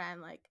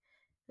boyfriend, like,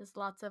 there's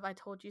lots of "I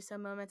told you so"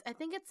 moments. I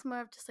think it's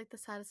more of just like the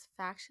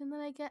satisfaction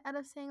that I get out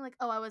of saying like,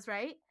 "Oh, I was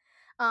right."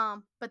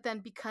 But then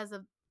because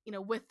of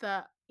with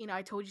the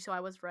 "I told you so,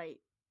 I was right,"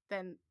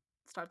 then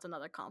starts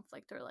another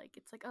conflict, or like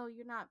it's like, "Oh,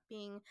 you're not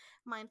being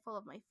mindful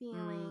of my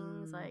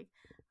feelings," Mm, like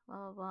blah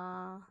blah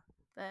blah.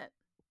 But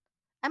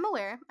I'm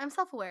aware. I'm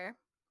self-aware.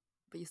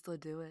 but you still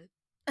do it.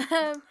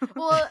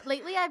 Well,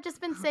 lately I've just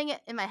been saying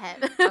it in my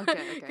head.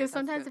 Okay, Because that's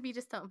sometimes good. if you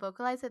just don't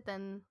vocalize it,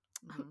 then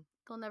Mhm,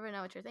 they'll never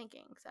know what you're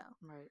thinking. So,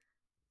 right.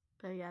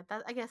 but yeah,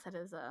 I guess that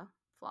is a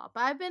flaw.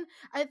 But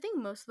I think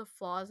most of the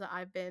flaws that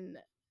I've been,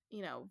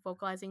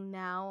 vocalizing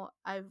now,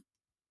 I've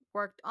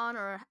worked on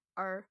or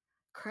are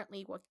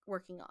currently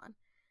working on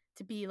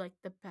to be like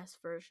the best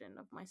version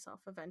of myself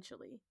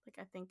eventually. Like,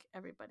 I think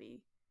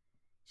everybody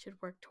should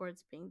work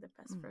towards being the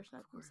best version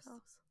of Of course.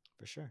 themselves.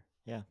 For sure.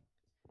 Yeah.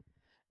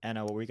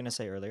 Anna, what were you gonna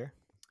say earlier?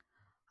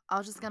 I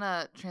was just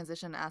gonna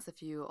transition and ask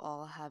if you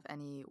all have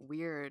any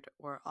weird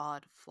or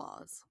odd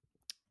flaws.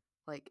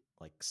 Like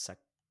Like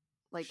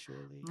like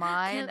sexually?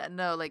 mine. Can-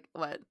 No, like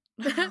what?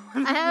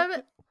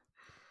 I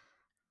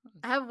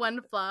have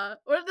one flaw.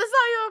 Or that's not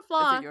even a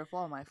flaw. Is it your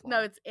flaw or my flaw?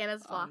 No, it's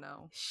Anna's flaw. Oh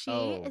no. She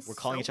Oh, is we're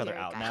calling so each other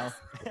weird, out guys. now.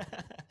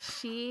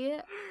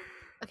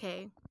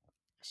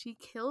 She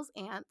kills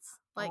ants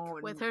like Oh,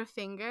 with her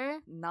finger.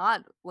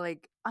 Not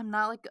like I'm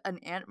not like an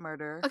ant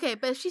murderer. Okay,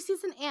 but if she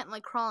sees an ant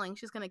like crawling,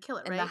 she's gonna kill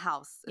it, In right? the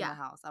house. In Yeah. the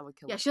house, I would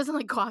kill Yeah, it. she doesn't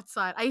like go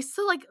outside. I used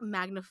to like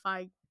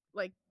magnify,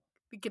 like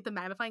get the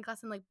magnifying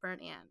glass and like burn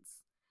ants.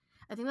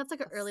 I think that's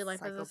like an A early life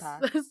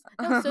psychopath. as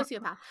a no,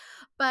 sociopath.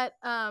 But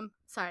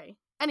sorry.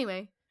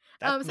 Anyway,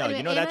 No, anyway,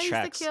 you know Anna that used to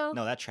tracks. kill.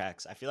 No, that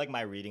tracks. I feel like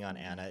my reading on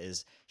Mhm. Anna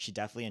is she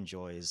definitely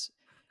enjoys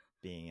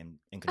being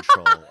in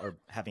control or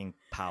having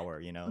power,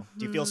 you know?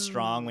 Do you feel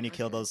strong when you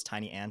kill Okay. those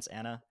tiny ants,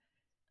 Anna?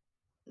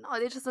 No,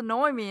 they just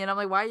annoy me, and I'm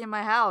like, why are you in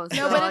my house?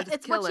 No, So I but just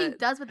it's what kill she it.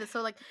 does with it.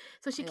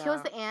 So she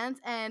kills Yeah. the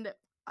ants, and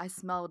I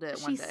smelled it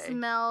she one day.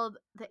 smelled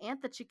the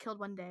ant that she killed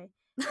one day.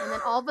 And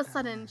then all of a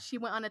sudden, she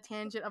went on a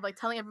tangent of like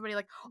telling everybody,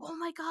 like, "Oh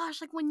my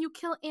gosh, like when you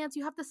kill ants,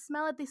 you have to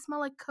smell it. They smell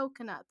like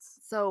coconuts."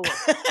 So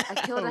I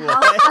killed a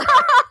What?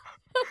 house.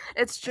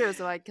 It's true.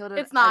 So I killed it.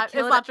 It's not.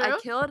 It's not I true.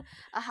 killed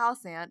a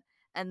house ant,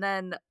 and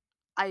then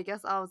I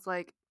guess I was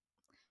like,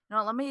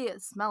 let me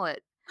smell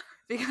it,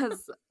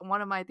 because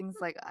one of my things,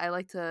 like, I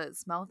like to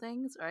smell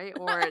things, right?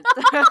 Or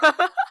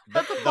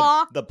That's a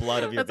flaw. The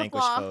blood of your That's a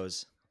vanquished flaw.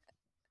 foes.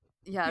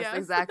 yes, Yes.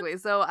 exactly.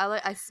 So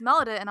I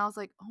smelled it, and I was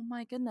like, oh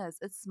my goodness,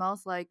 it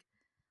smells like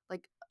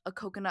a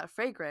coconut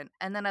fragrant.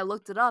 And then I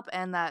looked it up,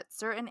 and that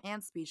certain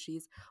ant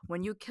species,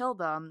 when you kill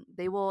them,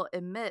 they will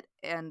emit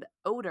an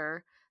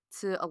odor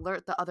to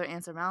alert the other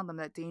ants around them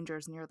that danger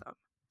is near them.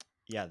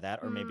 Yeah, that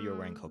or maybe you're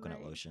wearing coconut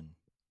Right. lotion.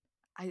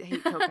 I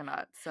hate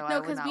coconut, so I No,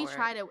 would because not we wear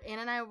tried it.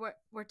 Anna and I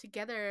were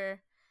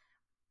together,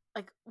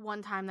 like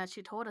one time that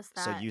she told us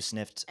that. So you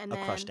sniffed and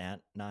a crushed then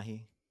ant,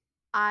 Nahi?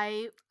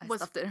 I I was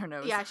stuffed it in her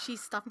nose. Yeah, she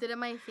stuffed it in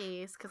my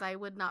face because I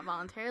would not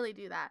voluntarily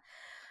do that.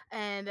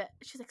 And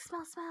she's like,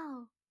 "Smell,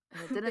 smell."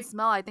 And it didn't Like,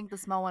 smell. I think the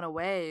smell went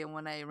away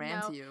when I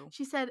ran no, to you.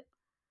 she said,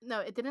 "No,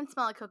 it didn't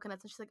smell like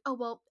coconuts." And she's like, "Oh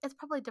well, it's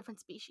probably a different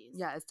species."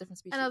 Yeah, it's different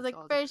species. And I was like,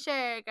 all "For different.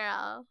 sure,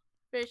 girl,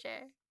 for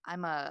sure."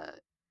 I'm a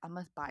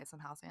buy some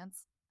house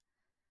ants,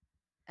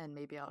 and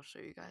maybe I'll show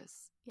you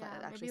guys Yeah,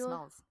 that it actually maybe we'll-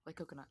 smells like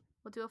coconut.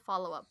 We'll do a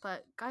follow up,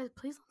 but guys,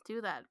 please don't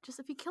do that. Just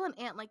if you kill an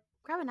ant, like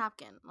grab a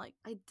napkin. Like,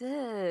 I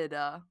did,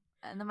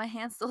 and then my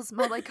hands still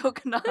smell like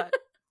coconut.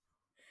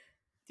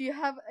 do you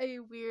have a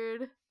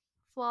weird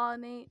flaw,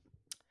 Nate?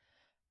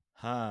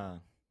 Huh.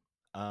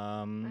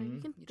 Or you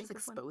can You think just of one.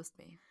 exposed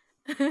me.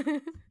 You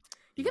can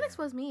Yeah.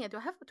 expose me. Do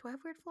I have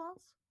weird flaws?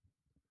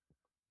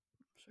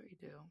 I'm sure you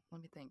do.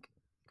 Let me think.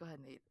 Go ahead,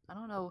 Nate. I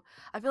don't know.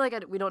 I feel like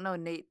we don't know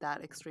Nate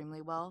that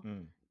extremely well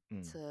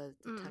to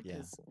detect Yeah.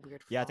 his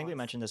weird flaws. Yeah, I think we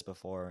mentioned this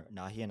before.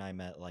 Nahi and I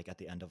met like at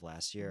the end of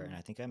last year, and Mhm.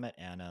 I think I met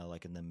Anna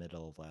like in the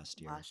middle of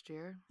last year. last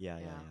year. Yeah,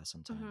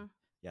 sometime. Mm-hmm.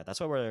 Yeah, that's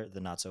why we're the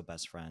not so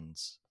best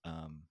friends.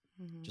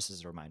 Mhm. Just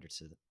as a reminder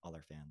to all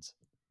our fans.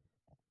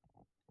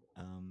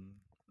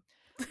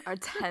 Our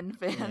 10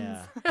 fans.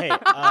 Yeah.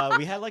 Hey,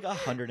 we had like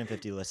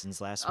 150 listens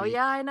last Oh week.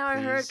 yeah, I know.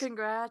 I heard. Please.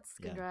 Congrats.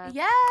 Yeah. Congrats.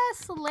 Yes,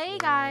 slay, Yay.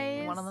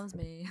 guys. One of them's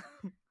me.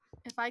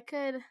 If I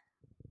could,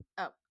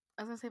 I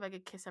was gonna say if I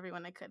could kiss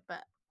everyone, I could,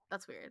 but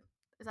that's weird.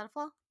 Is that a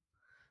flaw?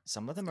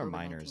 Some of It's them are COVID-19,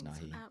 minors, so-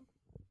 Nahi.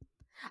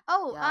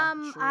 Oh,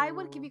 Yeah, I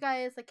would give true. you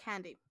guys like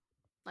candy,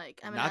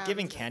 like Not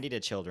giving M&Ms. candy to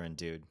children,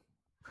 dude.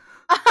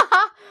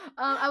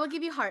 I would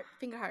give you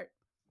finger heart.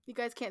 You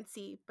guys can't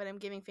see, but I'm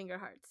giving finger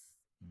hearts.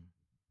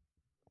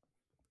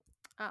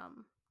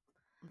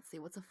 Let's see.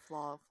 What's a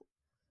flaw?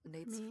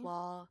 Nate's Me?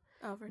 flaw.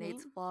 Over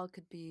Nate's Nate. flaw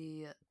could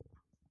be.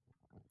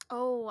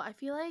 Oh, I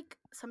feel like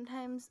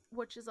sometimes,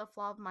 which is a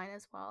flaw of mine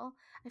as well.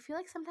 I feel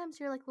like sometimes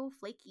you're like a little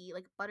flaky,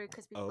 like butter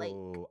crispy flake.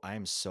 Oh, I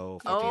am so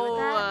You agree with fucking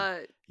that?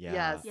 flaky. Yes,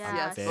 Yeah, I'm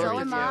Yeah, yes, very both so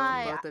of am you, flaky.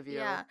 I. both of you.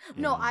 Yeah.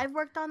 No, Yeah, I've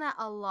worked on that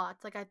a lot.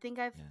 Like I think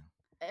yeah.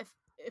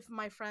 if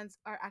my friends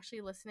are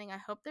actually listening, I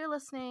hope they're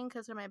listening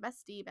because they're my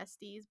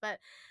besties. But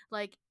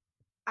like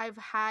I've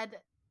had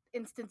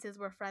instances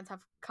where friends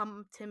have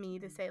come to me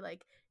to say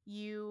like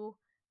you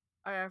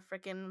are a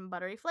freaking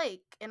buttery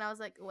flake, and I was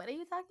like, what are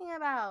you talking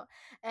about?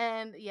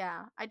 And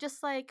yeah, I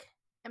just like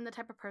am the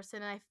type of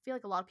person, and I feel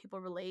like a lot of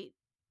people relate.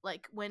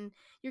 Like when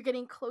you're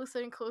getting closer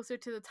and closer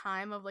to the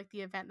time of like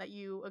the event that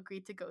you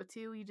agreed to go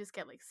to, you just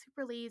get like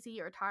super lazy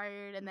or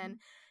tired, and then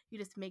you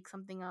just make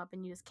something up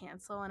and you just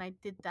cancel. And I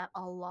did that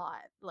a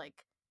lot,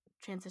 like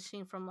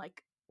transitioning from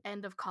like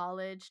end of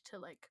college to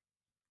like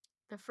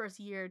the first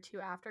year or two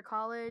after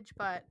college.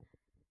 But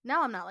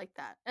now I'm not like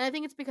that. And I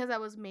think it's because I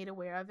was made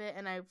aware of it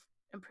and I've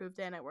improved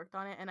it and I worked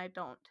on it, and I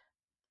don't.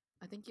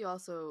 I think you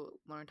also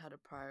learned how to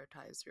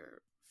prioritize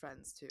your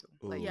friends too.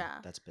 Ooh, Like, Yeah.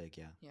 that's big.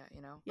 Yeah. yeah, you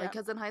know, Yeah. like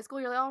because in high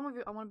school you're like, oh,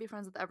 I want to be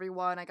friends with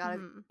everyone.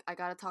 Mhm. I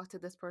gotta talk to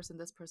this person,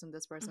 this person,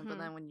 this person. But Mhm.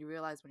 then when you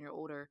realize when you're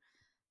older,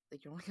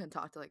 like you're only gonna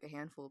talk to like a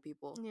handful of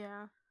people.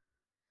 Yeah.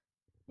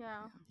 Yeah.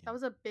 Yeah. That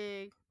was a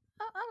big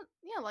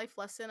yeah, life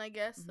lesson, I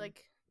guess. Mhm.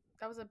 Like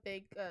that was a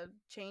big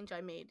change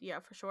I made. Yeah,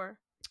 for sure.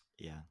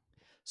 Yeah.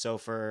 So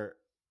for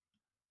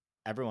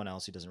everyone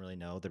else who doesn't really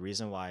know, the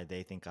reason why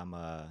they think I'm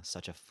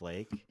such a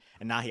flake,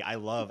 and Nahi, I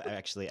love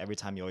actually every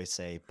time you always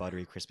say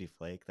buttery crispy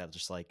flake. That's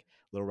just like a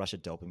little rush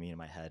of dopamine in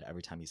my head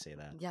every time you say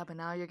that. Yeah, but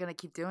now you're gonna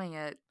keep doing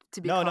it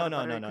to be No, called no, a no,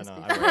 buttery no, no,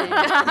 no. crispy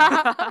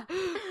I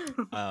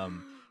flake.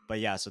 But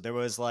yeah, so there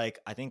was like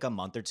I think a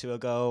month or two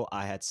ago,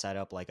 I had set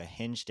up like a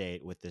Hinge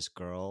date with this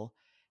girl,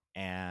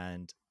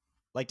 and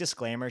like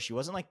disclaimer, she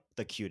wasn't like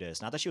the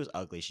cutest. Not that she was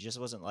ugly, she just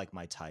wasn't like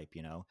my type,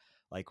 you know,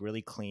 like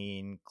really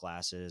clean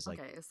glasses, like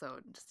Okay, so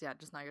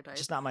just not your type.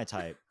 just not my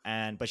type.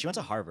 And but she went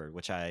to Mhm. Harvard,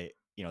 which I,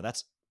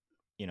 that's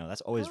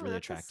always Oh, really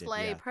that's a attractive.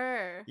 slay Yeah,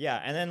 purr.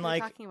 yeah. And then We were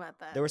like talking about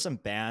that. there were some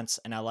bants,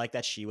 and I like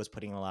that she was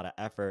putting in a lot of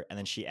effort. And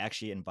then she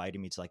actually invited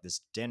me to like this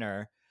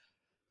dinner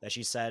that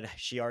she said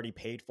she already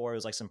paid for. It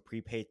was like some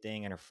prepaid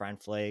thing, and her friend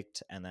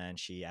flaked, and then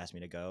she asked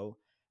me to go.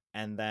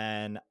 And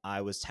then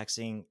I was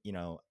texting,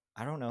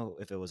 I don't know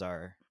if it was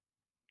our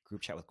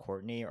group chat with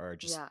Courtney or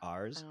just Yeah, I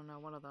ours. don't know,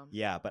 one of them.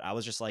 Yeah, but I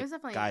was just It like, was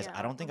definitely, guys, yeah,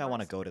 I don't think one I of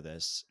want to us. go to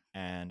this.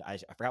 And I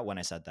forgot when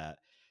I said that,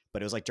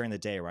 but it was like during the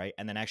day, right?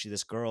 And then actually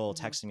this girl Mhm.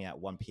 texted me at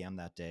 1 p.m.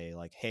 that day,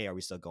 like, hey, are we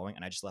still going?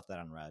 And I just left that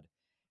on red.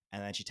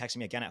 And then she texted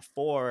me again at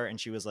 4,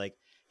 and she was like,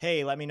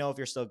 hey, let me know if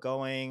you're still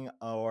going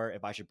or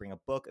if I should bring a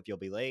book if you'll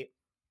be late.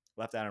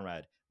 Left that on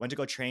red. Went to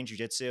go train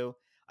jujitsu.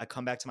 I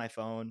come back to my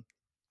phone.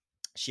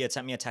 She had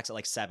sent me a text at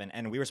like 7,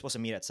 and we were supposed to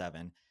meet at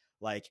 7.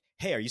 Like,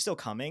 hey, are you still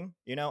coming?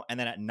 And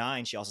then at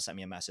 9, she also sent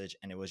me a message,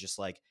 and it was just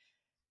like,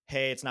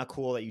 hey, it's not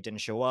cool that you didn't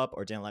show up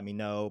or didn't let me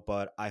know,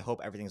 but I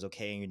hope everything's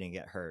okay and you didn't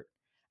get hurt.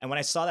 And when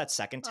I saw that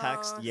second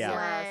text, Oh, yeah,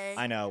 slay.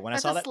 I know. When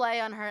That's I saw a that, slay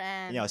on her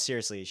end.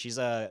 seriously, she's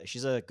a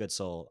good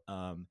soul.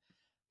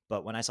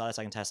 But when I saw that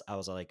second text, I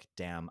was like,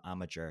 damn,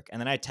 I'm a jerk. And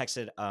then I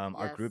texted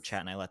our group Yes. chat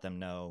and I let them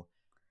know,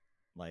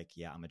 like,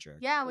 yeah, I'm a jerk.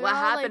 Yeah, we What were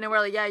all happened? like, and we're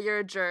like, yeah, you're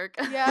a jerk.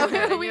 yeah,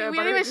 Yeah. we You're a didn't even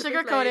buttery crispy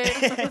sugarcoat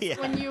flake. it.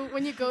 Yeah.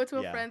 When you go to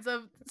a Yeah. friends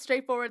of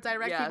straightforward,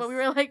 direct people, we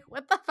Yes. were like,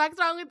 what the fuck's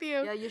wrong with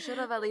you? Yeah, you should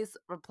have at least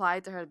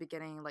replied to her at the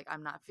beginning, like,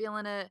 I'm not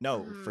feeling it.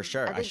 No, for Mhm.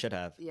 sure. I I think- should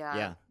have. Yeah.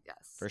 Yeah.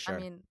 Yes. for sure. I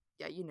mean,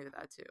 yeah, you knew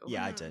that too.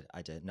 Yeah, Mhm.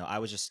 I did. No, I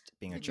was just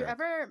being a Did you jerk.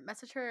 ever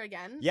message her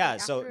again? Yeah,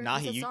 like, so after-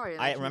 Nahi, said you, sorry,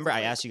 and I then she was remember I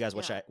like, asked you guys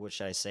yeah. what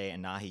should I say,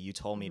 and Nahi, you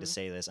told me to Mhm.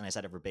 say this, and I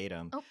said it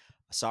verbatim. Oh.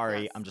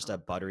 Sorry, Yes, I'm just I a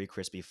love that. buttery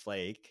crispy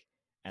flake,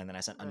 and then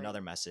I sent Right.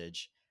 another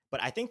message.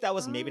 But I think that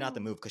was maybe not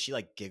the Oh. move because she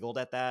like giggled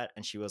at that,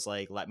 and she was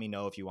like, "Let me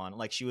know if you want."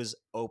 Like she was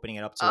opening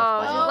it up to Oh,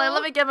 a she's follow. like,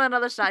 let me give him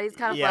another shot. He's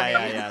kind of Yeah,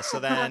 funny. yeah. So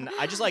then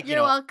I just like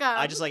You're welcome.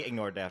 I just like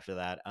ignored it after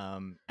that.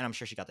 And I'm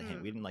sure she got the hint.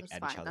 Mm, We didn't like that's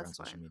add each fine, other on that's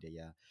social fine. media,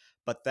 yeah.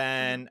 But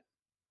then,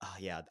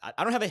 yeah,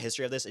 I don't have a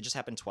history of this. It just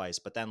happened twice.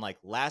 But then like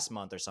last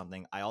month or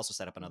something, I also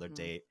set up another Mhm.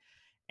 date,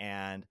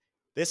 and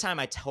this time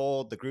I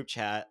told the group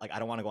chat like I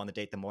don't want to go on the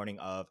date the morning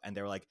of, and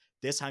they were like,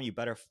 "This time you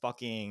better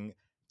fucking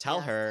tell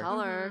Yes, her."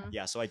 Tell her. Mhm.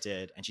 Yeah, so I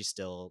did, and she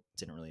still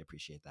didn't really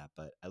appreciate that,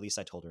 but at least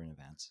I told her in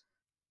advance.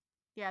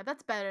 Yeah,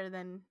 that's better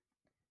than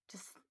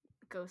just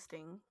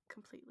ghosting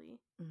completely.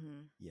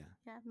 Mm-hmm. Yeah,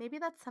 Yeah, maybe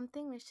that's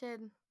something we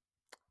should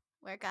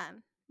work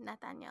on,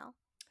 Nathaniel.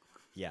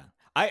 yeah.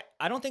 I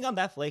don't think I'm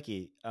that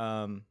flaky.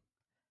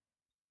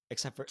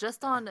 Except for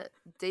Just on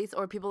dates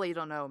or people that you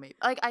don't know, maybe.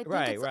 Like, I think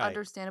Right, it's right.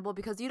 understandable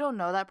because you don't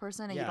know that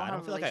person and you Yeah, don't I have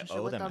don't a feel like I relationship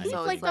owe with them them. He So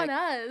anything. it's flaked like,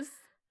 on us.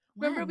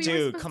 Remember, when? we were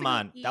Dude, supposed come to go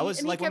on. That eat, was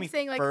and he like when we kept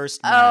saying, like,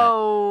 first met.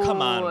 Oh,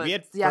 Come on, we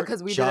had yeah,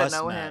 because we didn't just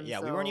know met. him. Yeah,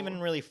 we weren't even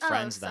so- really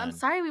friends so then. I'm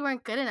sorry we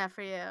weren't good enough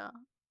for you.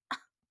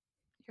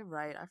 You're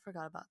right. I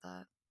forgot about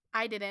that.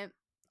 I didn't.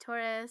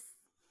 Taurus.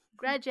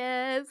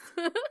 Grudges.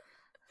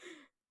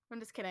 I'm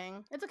just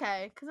kidding. It's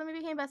okay, because then we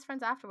became best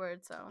friends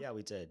afterwards, so. Yeah,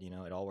 we did.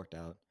 It all worked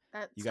out.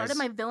 That You started guys-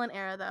 my villain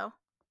era, though.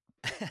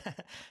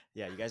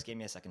 Yeah, you guys gave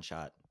me a second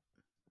shot.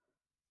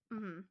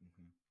 Mm-hmm.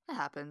 It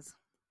happens.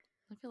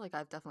 I feel like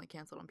I've definitely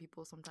canceled on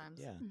people sometimes.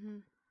 Yeah. Mm-hmm.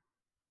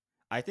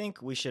 I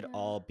think we should Yeah.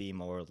 all be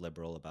more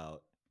liberal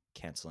about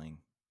canceling.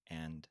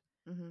 And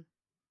Mm-hmm.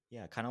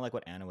 yeah, kind of like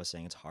what Anna was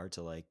saying, it's hard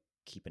to like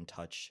keep in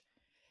touch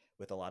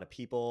with a lot of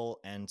people.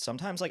 And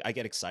sometimes like I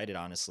get excited,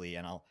 honestly,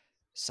 and I'll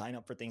sign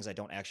up for things I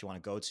don't actually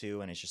want to go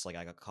to. And it's just like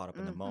I got caught up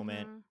in the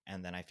moment Mm-hmm.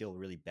 and then I feel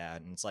really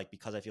bad. And it's like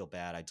because I feel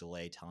bad, I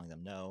delay telling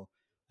them no.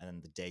 And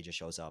then the day just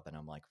shows up and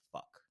I'm like,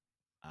 fuck,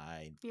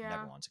 I Yeah.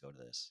 never want to go to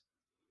this.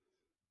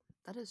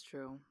 That is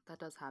true. That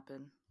does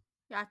happen.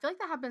 Yeah, I feel like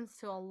that happens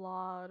to a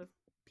lot of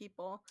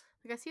people.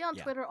 Like I see it on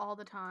Yeah. Twitter all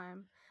the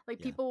time. Like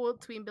Yeah. people will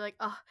tweet and be like,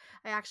 "Oh,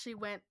 I actually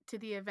went to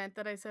the event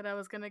that I said I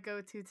was gonna go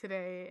to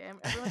today," and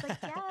everyone's like,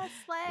 "Yes,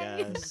 slay!"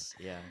 Yes.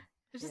 Yeah.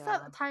 It's just Yeah.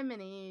 that time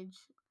and age.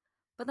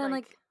 But then,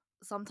 Like- like,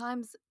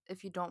 sometimes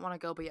if you don't want to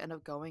go, but you end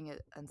up going,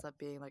 it ends up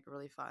being like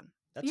really fun.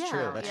 That's Yeah,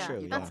 true. That's yeah. true.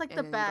 You That's Yeah. like and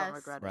the then best. You don't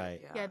regret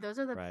Right. it. Yeah, those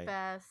are the Right.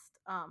 best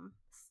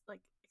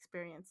like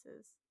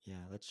experiences.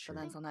 Yeah, that's true.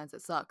 But then sometimes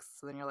it sucks.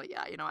 So then you're like,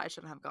 yeah, I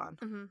shouldn't have gone.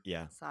 Mm-hmm.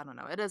 Yeah. So I don't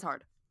know. It is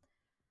hard.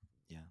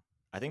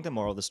 I think the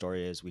moral of the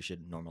story is we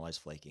should normalize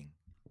flaking.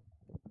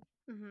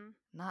 Mm-hmm.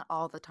 Not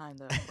all the time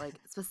though. Like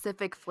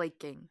specific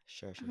flaking.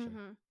 Sure.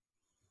 Mm-hmm.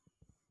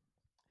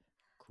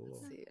 Cool.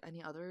 Let's see.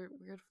 Any other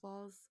weird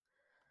flaws?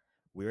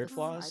 Weird Besides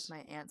flaws?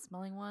 my aunt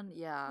smelling one.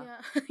 Yeah.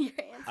 Yeah. Your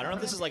answer. I don't know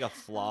if this is like a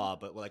flaw,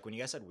 but like when you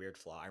guys said weird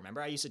flaw, I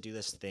remember I used to do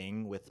this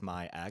thing with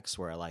my ex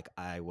where like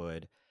I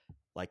would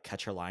like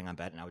catch her lying on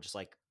bed and I would just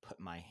like put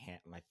my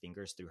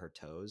fingers through her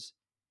toes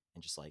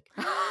and just like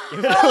give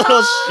it a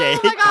little shake.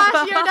 Oh my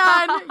gosh, you're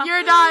done.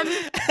 You're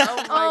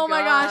done. Oh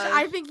my gosh.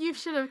 I gosh. think you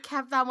should have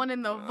kept that one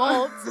in the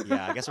vault.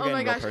 Yeah, I guess we're Oh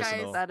my getting real gosh, guys.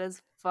 personal. That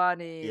is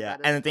funny. Yeah,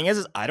 That and the thing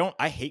is funny.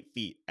 I hate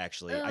feet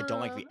actually. I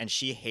don't like feet, and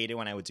she hated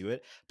when I would do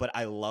it, but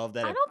I love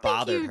that I it don't think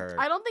bothered you. her.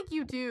 I don't think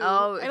you do.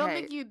 Oh, I don't okay.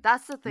 think you.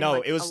 That's the thing. No,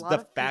 like, it a was lot the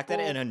of fact that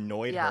it people-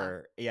 annoyed yeah.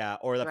 her. Yeah,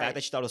 or the Right. fact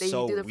that she thought it was They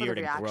so do it for the weird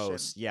and reaction.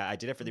 gross. Yeah, I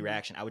did it for the Mhm.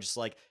 reaction. I would just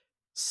like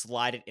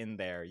slide it in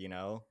there, you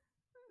know?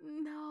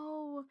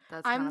 No,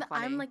 That's kind of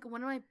funny. I'm like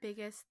one of my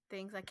biggest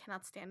things I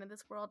cannot stand in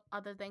this world,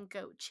 other than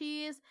goat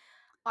cheese,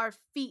 are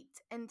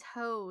feet and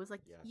toes.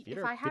 Like Yeah, y- feet if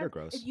are- I feet are had,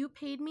 gross. if you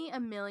paid me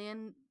 $1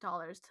 million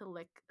to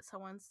lick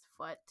someone's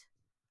foot,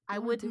 I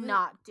You would would do it?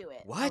 not do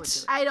it. I would What? do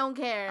it. I don't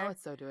care. I would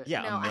so do it.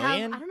 Yeah, No, $1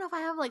 million? I don't know if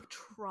I have like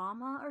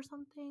trauma or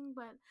something,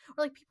 but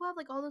or like people have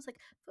like all those like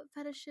foot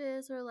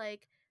fetishes or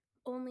like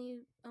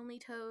only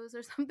toes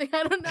or something.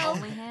 I don't know.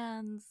 Only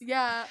hands.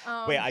 Yeah.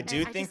 Wait, I and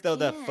do think just though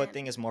the foot can't.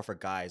 thing is more for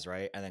guys,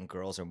 right? And then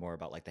girls are more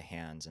about like the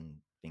hands and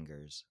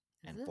fingers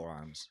and Is it?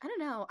 forearms. I don't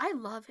know. I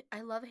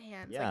love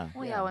hands. Yeah.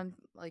 Well, yeah, when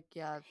like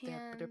they're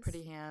Hands,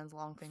 pretty hands,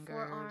 long fingers.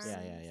 forearms.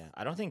 Yeah.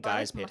 I don't think Or, like,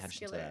 guys pay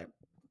attention to that. muscular.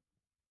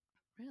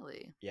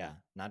 Really? Yeah,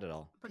 not at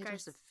all. But Pay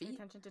guys attention to pay feet?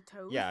 attention to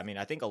toes. Yeah, I mean,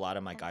 I think a lot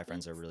of my and guy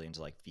friends are feet. really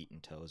into like feet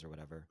and toes or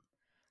whatever.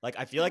 Like,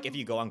 I feel like if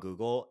you go on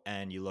Google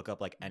and you look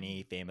up like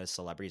any famous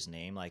celebrity's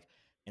name, like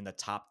in the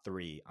top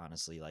 3,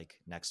 honestly, like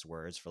next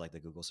words for like the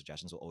Google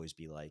suggestions will always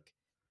be like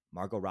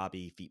Margot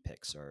Robbie feet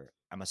pics or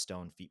Emma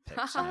Stone feet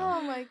pics. You know?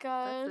 Oh my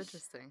gosh. That's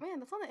interesting. Man,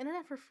 that's on the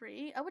internet for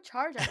free. I would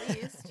charge at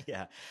least.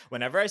 Yeah.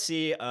 Whenever I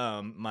see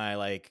my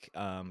like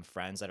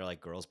friends that are like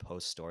girls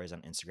post stories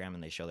on Instagram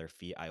and they show their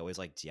feet, I always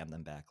like DM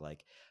them back,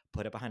 like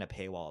put it behind a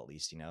paywall at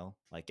least, you know?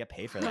 Like get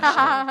paid for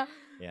that shit.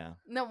 Yeah.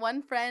 No,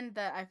 one friend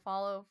that I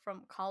follow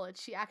from college,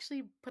 she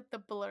actually put the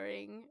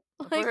blurring.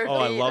 For her Oh,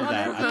 I feet. love on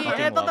that. her I feet, and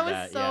fucking I thought love that was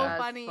that, so yeah.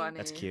 That's funny. funny.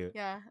 That's cute.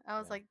 Yeah, I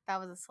was Yeah. like, that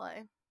was a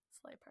slay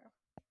per.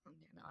 Yeah,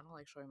 no, I don't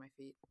like showing my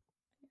feet.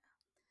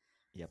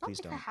 Yeah, I don't please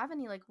think don't. I have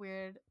any like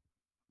weird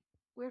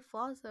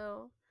flaws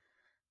though.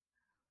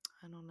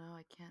 I don't know.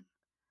 I can't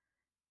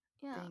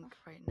Yeah. think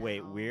right now.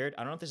 Wait, weird?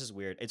 I don't know if this is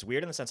weird. It's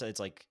weird in the sense that it's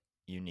like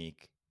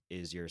unique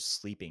is your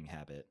sleeping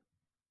habit.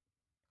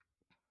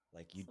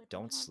 Like you Sleeping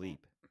don't habit?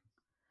 sleep.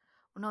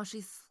 Well, no,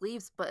 she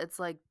sleeps, but it's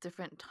like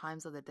different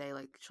times of the day.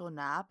 Like she'll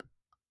nap,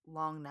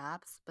 long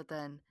naps, but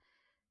then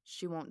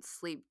she won't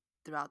sleep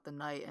throughout the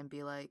night and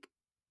be like,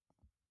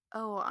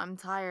 "Oh, I'm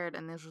tired,"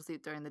 and then she'll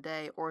sleep during the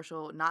day, or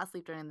she'll not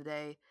sleep during the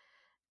day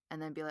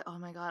and then be like, "Oh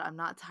my god, I'm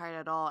not tired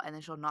at all," and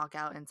then she'll knock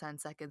out in 10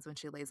 seconds when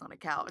she lays on a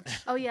couch.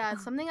 Oh yeah,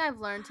 something I've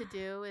learned to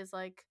do is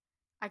like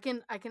I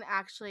can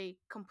actually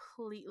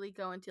completely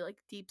go into like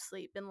deep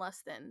sleep in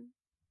less than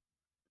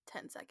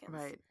 10 seconds.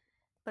 Right.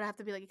 But I have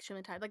to be like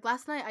extremely tired. Like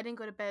last night I didn't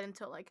go to bed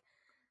until like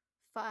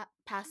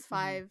past Mm-hmm.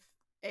 5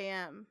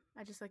 a.m.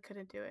 I just like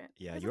couldn't do it.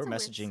 Yeah, Because you were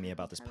that's a weird messaging me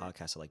about this sleeping habit.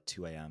 podcast at like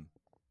 2 a.m.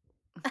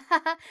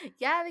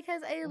 Yeah,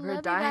 because I We're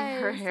love dyeing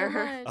you her guys hair. so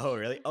much. Oh,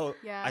 really? Oh,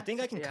 Yeah. I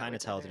think I can Yeah, kind we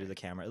of tell got through her. the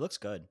camera. It looks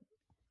good.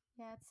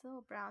 Yeah, it's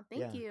so brown.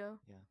 Thank Yeah. you.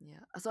 Yeah.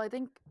 So I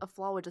think a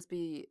flaw would just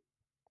be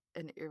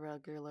an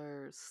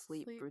irregular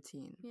sleep Sleep.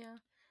 routine. Yeah.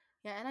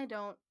 Yeah, and I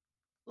don't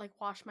like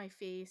wash my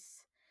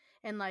face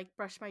and like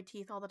brush my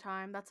teeth all the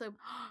time. That's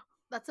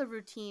a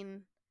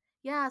routine.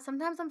 Yeah,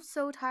 sometimes I'm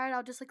so tired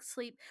I'll just like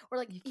sleep or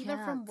like You even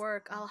from can't.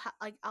 work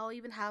I'll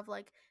even have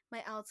like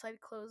my outside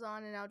clothes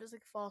on and I'll just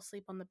like fall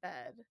asleep on the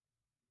bed.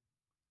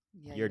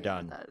 Yeah, You're you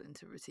gotta done. put that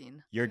into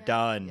routine. You're Yeah.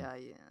 done. Yeah,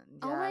 yeah.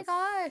 Oh my yes.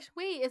 gosh.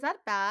 Wait, is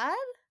that bad?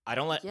 I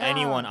don't let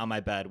anyone on my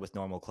bed with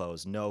normal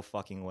clothes. No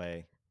fucking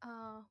way.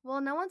 Oh,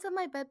 well, no one's in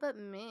my bed but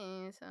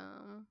me, so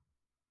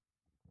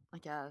I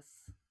guess.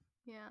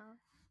 yeah.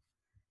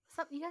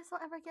 You guys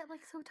don't ever get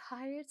like so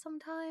tired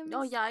sometimes?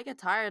 Oh yeah, I get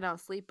tired and I'll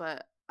sleep,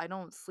 but I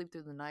don't sleep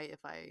through the night.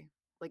 If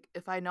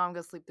I know I'm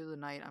gonna sleep through the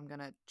night, I'm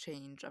gonna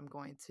change. I'm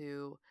going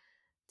to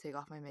take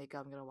off my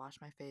makeup. I'm gonna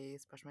wash my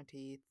face, brush my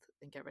teeth,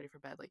 and get ready for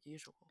bed like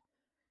usual,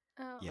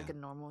 Oh. Yeah. like a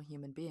normal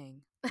human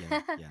being.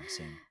 Yeah,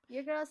 same.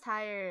 Your girl's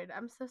tired.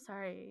 I'm so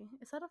sorry.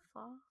 Is that a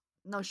flaw?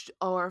 No,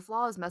 our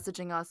flaw is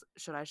messaging us.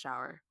 Should I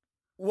shower?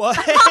 What?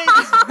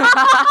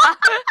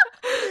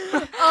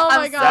 Oh my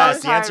I'm so gosh.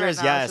 Yes, the tired answer right is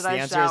now. yes. Should The I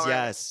answer is shower?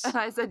 yes. And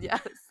I said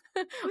yes.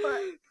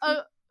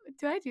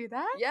 Do I do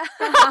that? Yeah.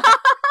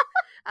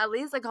 At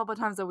least a couple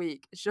times a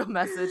week, she'll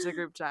message the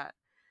group chat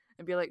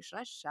and be like, "Should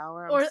I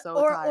shower? I'm so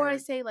tired." Or I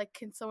say like,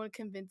 can someone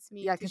convince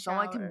me? "Yeah, to can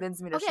someone shower?"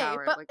 convince me to Okay,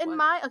 shower?" but Like, in what?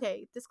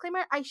 my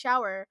disclaimer, I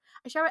shower.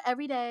 I shower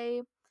every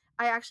day.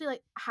 I actually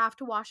like have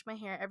to wash my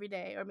hair every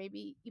day, or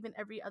maybe even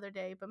every other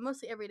day, but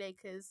mostly every day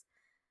because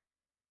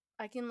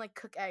I can like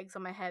cook eggs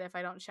on my head if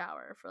I don't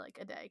shower for like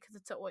a day because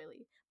it's so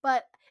oily.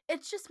 But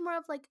it's just more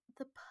of like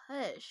the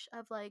push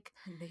of like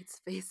Nate's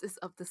face is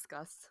of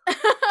disgust.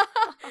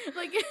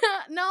 like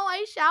no,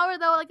 I shower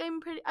though. Like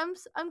I'm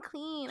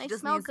clean. She I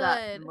just smell needs good.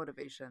 that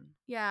motivation.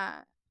 Yeah,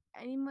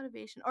 I need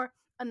motivation. Or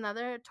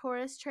another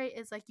Taurus trait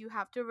is like you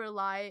have to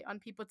rely on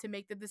people to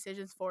make the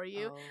decisions for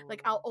you.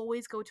 Like I'll Oh.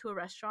 always go to a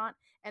restaurant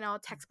and I'll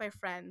text my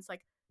friends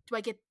like, do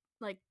I get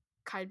like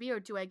kalbi or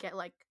do I get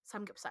like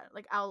samgyeopsal?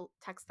 Like I'll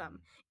text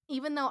them,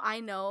 even though I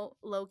know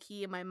low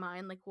key in my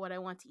mind like what I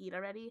want to eat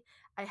already.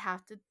 I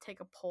have to take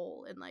a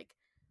poll and like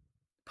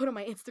put on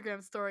my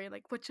Instagram story and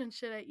like which one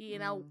should I eat,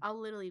 and I'll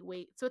literally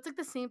wait. So it's like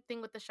the same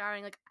thing with the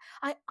showering. Like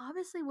I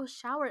obviously will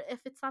shower if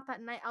it's not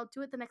that night. I'll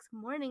do it the next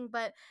morning,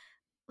 but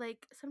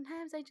like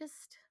sometimes I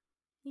just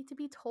need to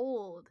be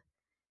told.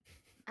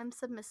 I'm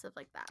submissive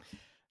like that.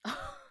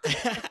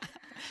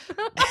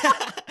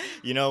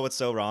 You know what's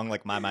so wrong?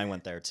 Like my mind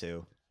went there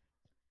too.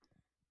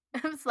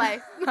 I'm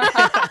like,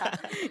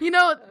 you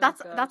know,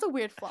 that's gosh. a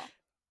weird flaw.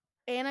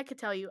 Anna could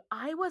tell you,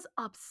 I was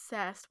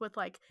obsessed with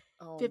like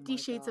 50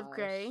 Shades of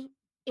Grey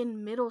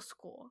in middle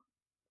school.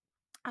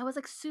 I was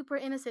like super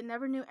innocent,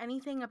 never knew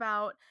anything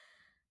about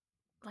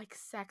like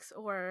sex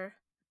or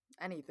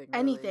Anything.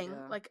 anything.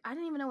 Like I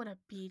didn't even know what a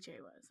BJ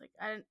was. Like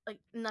I didn't like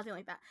nothing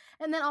like that.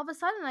 And then all of a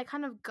sudden I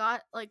kind of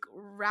got like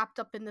wrapped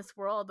up in this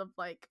world of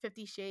like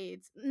 50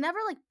 Shades. Never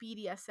like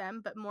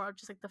BDSM, but more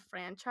just like the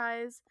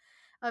franchise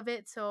of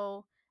it.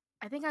 So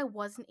I think I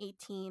wasn't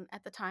 18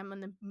 at the time when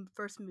the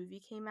first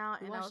movie came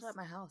out. We And I watched was it at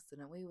my house,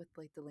 didn't we? With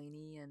like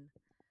Delaney and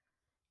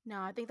no,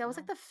 I think that was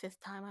like No? the 5th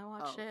time I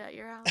watched Oh, it at okay.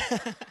 your house.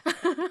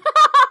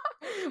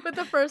 But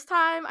the first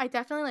time I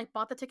definitely like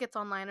bought the tickets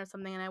online or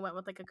something, and I went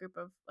with like a group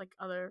of like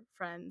other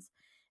friends,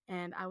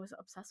 and I was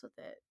obsessed with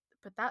it.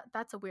 But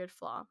that's a weird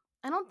flaw.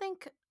 I don't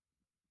think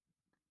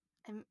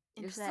I'm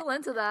You're into that. still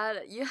into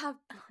that. You have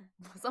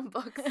some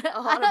books, I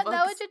a lot don't of know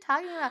what books. you're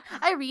talking about.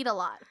 I read a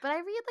lot, but I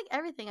read like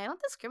everything. I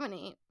don't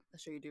discriminate. I'm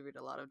sure you do read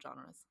a lot of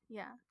genres.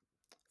 Yeah.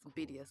 Some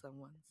BDSM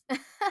ones.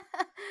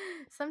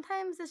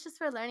 Sometimes it's just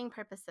for learning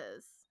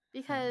purposes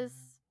because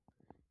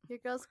your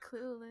girl's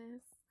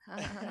clueless.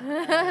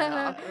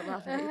 Awkward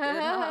laugh,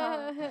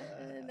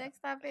 Nathan. Next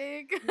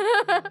topic.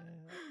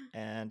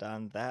 And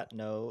on that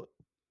note,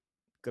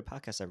 good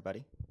podcast,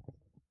 everybody.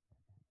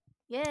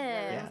 Yeah, Yeah.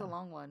 that was Yeah. a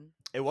long one.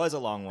 It was a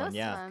long That one, was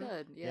yeah. fun.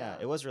 Good. Yeah,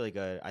 it was really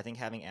good. I think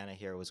having Anna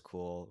here was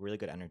cool. Really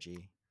good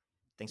energy.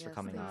 Thanks for Yes,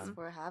 coming thanks on.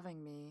 for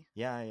having me.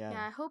 Yeah, Yeah,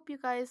 yeah. I hope you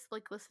guys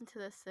like listen to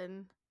this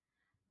and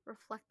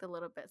reflect a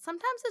little bit.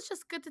 Sometimes it's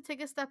just good to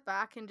take a step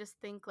back and just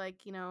think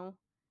like, you know,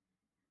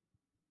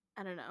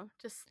 I don't know,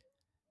 just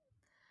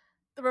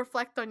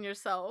reflect on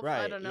yourself. I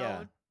Right, don't know.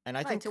 yeah. And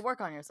I Right, think to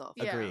work on yourself.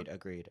 Yeah.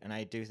 agreed. And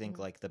I do think Mhm.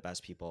 like the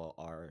best people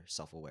are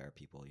self-aware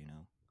people, you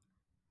know.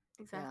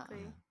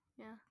 Exactly. Yeah.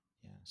 Yeah.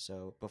 Yeah.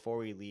 So before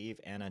we leave,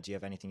 Anna, do you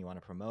have anything you want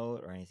to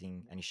promote or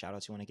any shout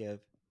outs you want to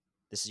give?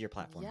 This is your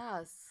platform.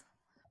 Yes.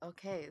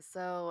 Okay,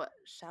 so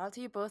shout out to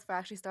you both for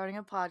actually starting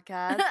a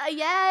podcast.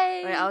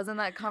 Yay! Like, I was in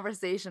that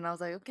conversation. I was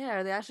like, okay,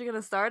 are they actually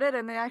going to start it?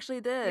 And they actually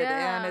did.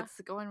 Yeah. And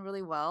it's going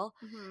really well.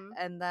 Mhm.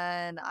 And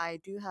then I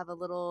do have a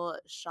little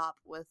shop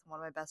with one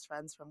of my best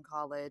friends from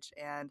college,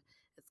 and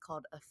it's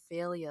called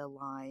Aphelia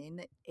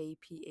Line,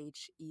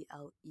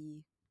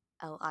 APHELELIA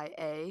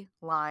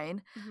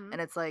line. Mhm.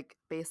 And it's like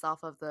based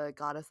off of the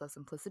goddess of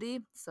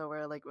simplicity. So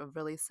we're like a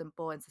really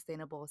simple and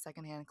sustainable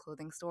secondhand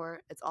clothing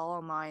store. It's all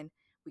online.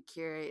 We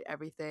curate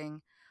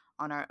everything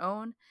on our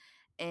own.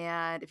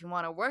 And if you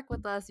want to work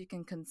with us, you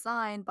can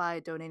consign by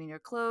donating your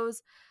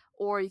clothes,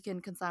 or you can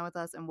consign with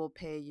us and we'll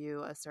pay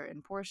you a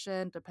certain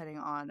portion depending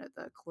on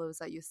the clothes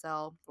that you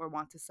sell or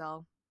want to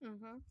sell.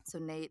 Mhm. So,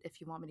 Nate,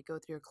 if you want me to go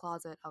through your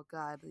closet, I'll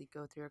gladly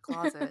go through your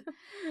closet.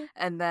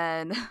 And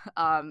then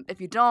if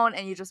you don't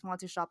and you just want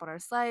to shop on our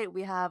site,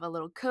 we have a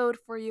little code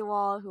for you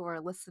all who are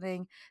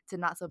listening to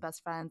Not So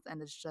Best Friends, and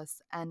it's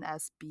just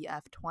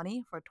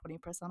NSBF20 for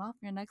 20% off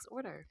your next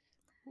order.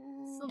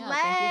 Slay! Yeah,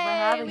 thank you for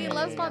having We me.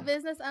 love small Yeah.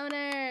 business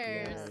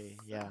owners. Yay.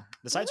 Yeah.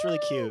 The site's really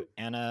cute.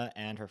 Anna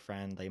and her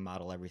friend, they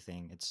model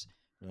everything. It's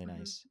really Mhm.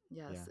 nice.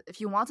 Yes. Yeah. If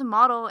you want to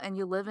model and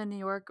you live in New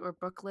York or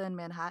Brooklyn,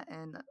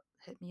 Manhattan,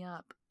 hit me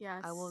up. Yeah,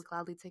 I will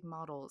gladly take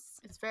models.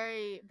 it's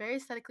very, very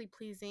aesthetically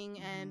pleasing,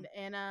 Mhm. and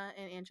Anna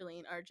and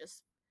Angeline are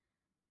just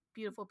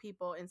beautiful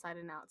people inside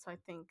and out. So I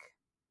think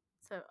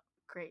it's a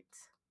great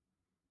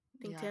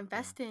thing to Yeah.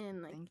 invest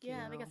in. Like, Thank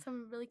yeah, they got you.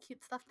 some really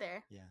cute stuff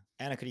there. Yeah.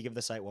 Anna, could you give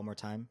the site one more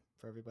time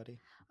for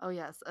everybody? Oh,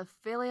 yes.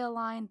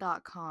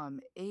 Aphelialine.com.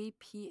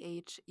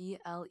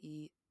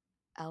 APHELELIA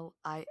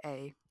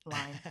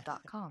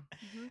line.com.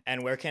 Mm-hmm.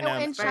 And where can Oh,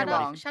 and very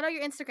everybody? long. shout out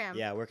your Instagram.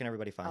 Yeah, where can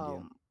everybody find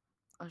you?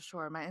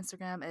 Sure. My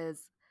Instagram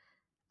is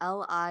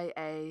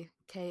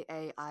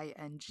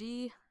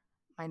LIAKAING.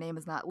 My name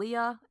is not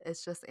Leah.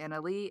 It's just Anna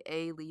Lee,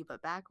 A Lee,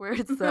 but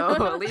backwards.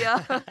 So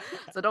Leah.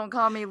 So don't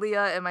call me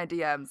Leah in my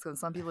DMs because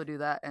some people do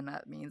that, and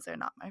that means they're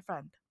not my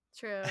friend.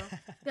 True.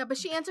 Yeah, but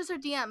she answers her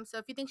DM. So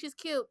if you think she's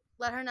cute,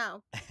 let her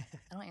know. I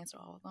don't answer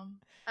all of them.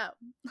 Oh,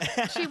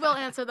 she will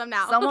answer them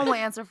now. Someone will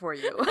answer for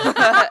you.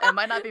 It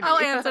might not be me. I'll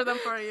answer them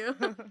for you.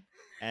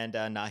 And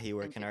Nahi,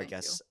 where Thank can you, our thank you.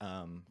 guests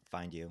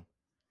find you?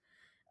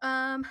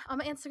 On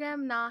my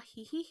Instagram,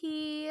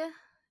 Nahihihi,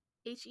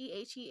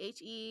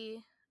 Hehehe.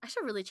 I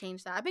should really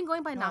change that. I've been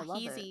going by No, I love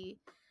it. Nahizi,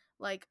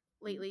 like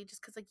lately,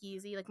 just because like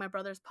Yeezy. Like my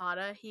brother's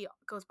Pada, he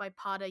goes by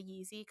Pada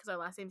Yeezy because our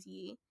last name's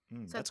Yee.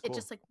 So That's it cool.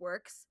 just like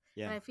works,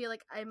 Yeah. and I feel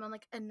like I'm on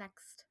like a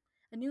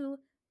new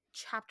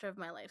chapter of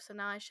my life. So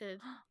now I should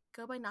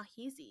go by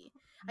Nahizi.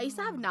 I used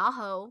to have Mm.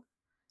 Naho.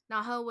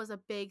 Naho was a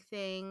big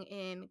thing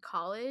in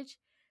college.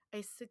 I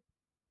used to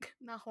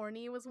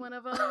Nahorny was one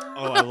of them.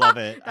 Oh, I love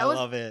it. I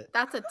love it.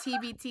 That's a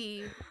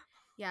TBT.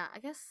 Yeah, I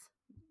guess.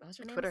 That's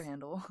your My Twitter name's-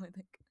 handle, I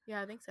think.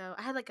 Yeah, I think so.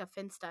 I had like a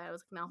Finsta. I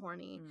was like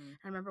Nahorny. Mm.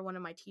 I remember one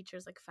of my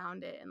teachers like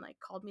found it and like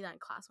called me that in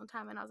class one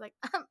time, and I was like,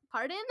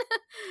 "Pardon?"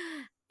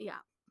 Yeah,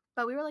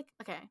 but we were like,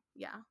 "Okay,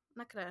 yeah, I'm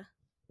not gonna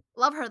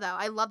love her though.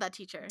 I love that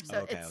teacher, so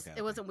Okay, it's okay,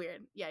 it wasn't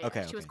weird. Yeah,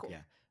 Okay, she was okay, cool.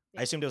 Yeah. Yeah.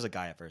 I assumed it was a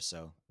guy at first,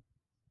 so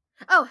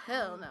Oh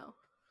hell no,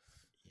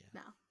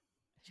 yeah. no,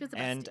 she was the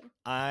And bestie.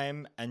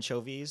 I'm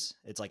Anchovies.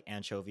 It's like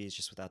anchovies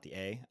just without the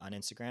A on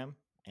Instagram.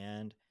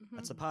 And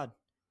that's the Mhm. pod.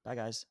 Bye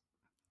guys.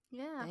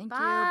 Yeah. Thank you.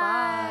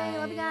 Bye.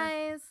 Love you Bye.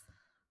 guys.